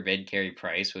God forbid, Carey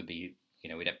Price would be,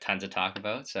 we'd have tons to talk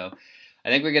about. So I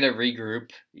think we're going to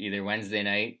regroup either Wednesday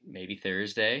night, maybe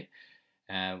Thursday.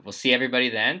 We'll see everybody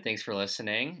then. Thanks for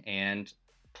listening. And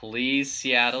please,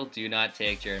 Seattle, do not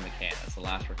take Jared McCann. That's the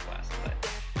last request. But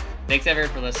thanks,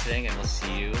 everyone, for listening, and we'll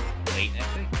see you late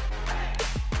next week.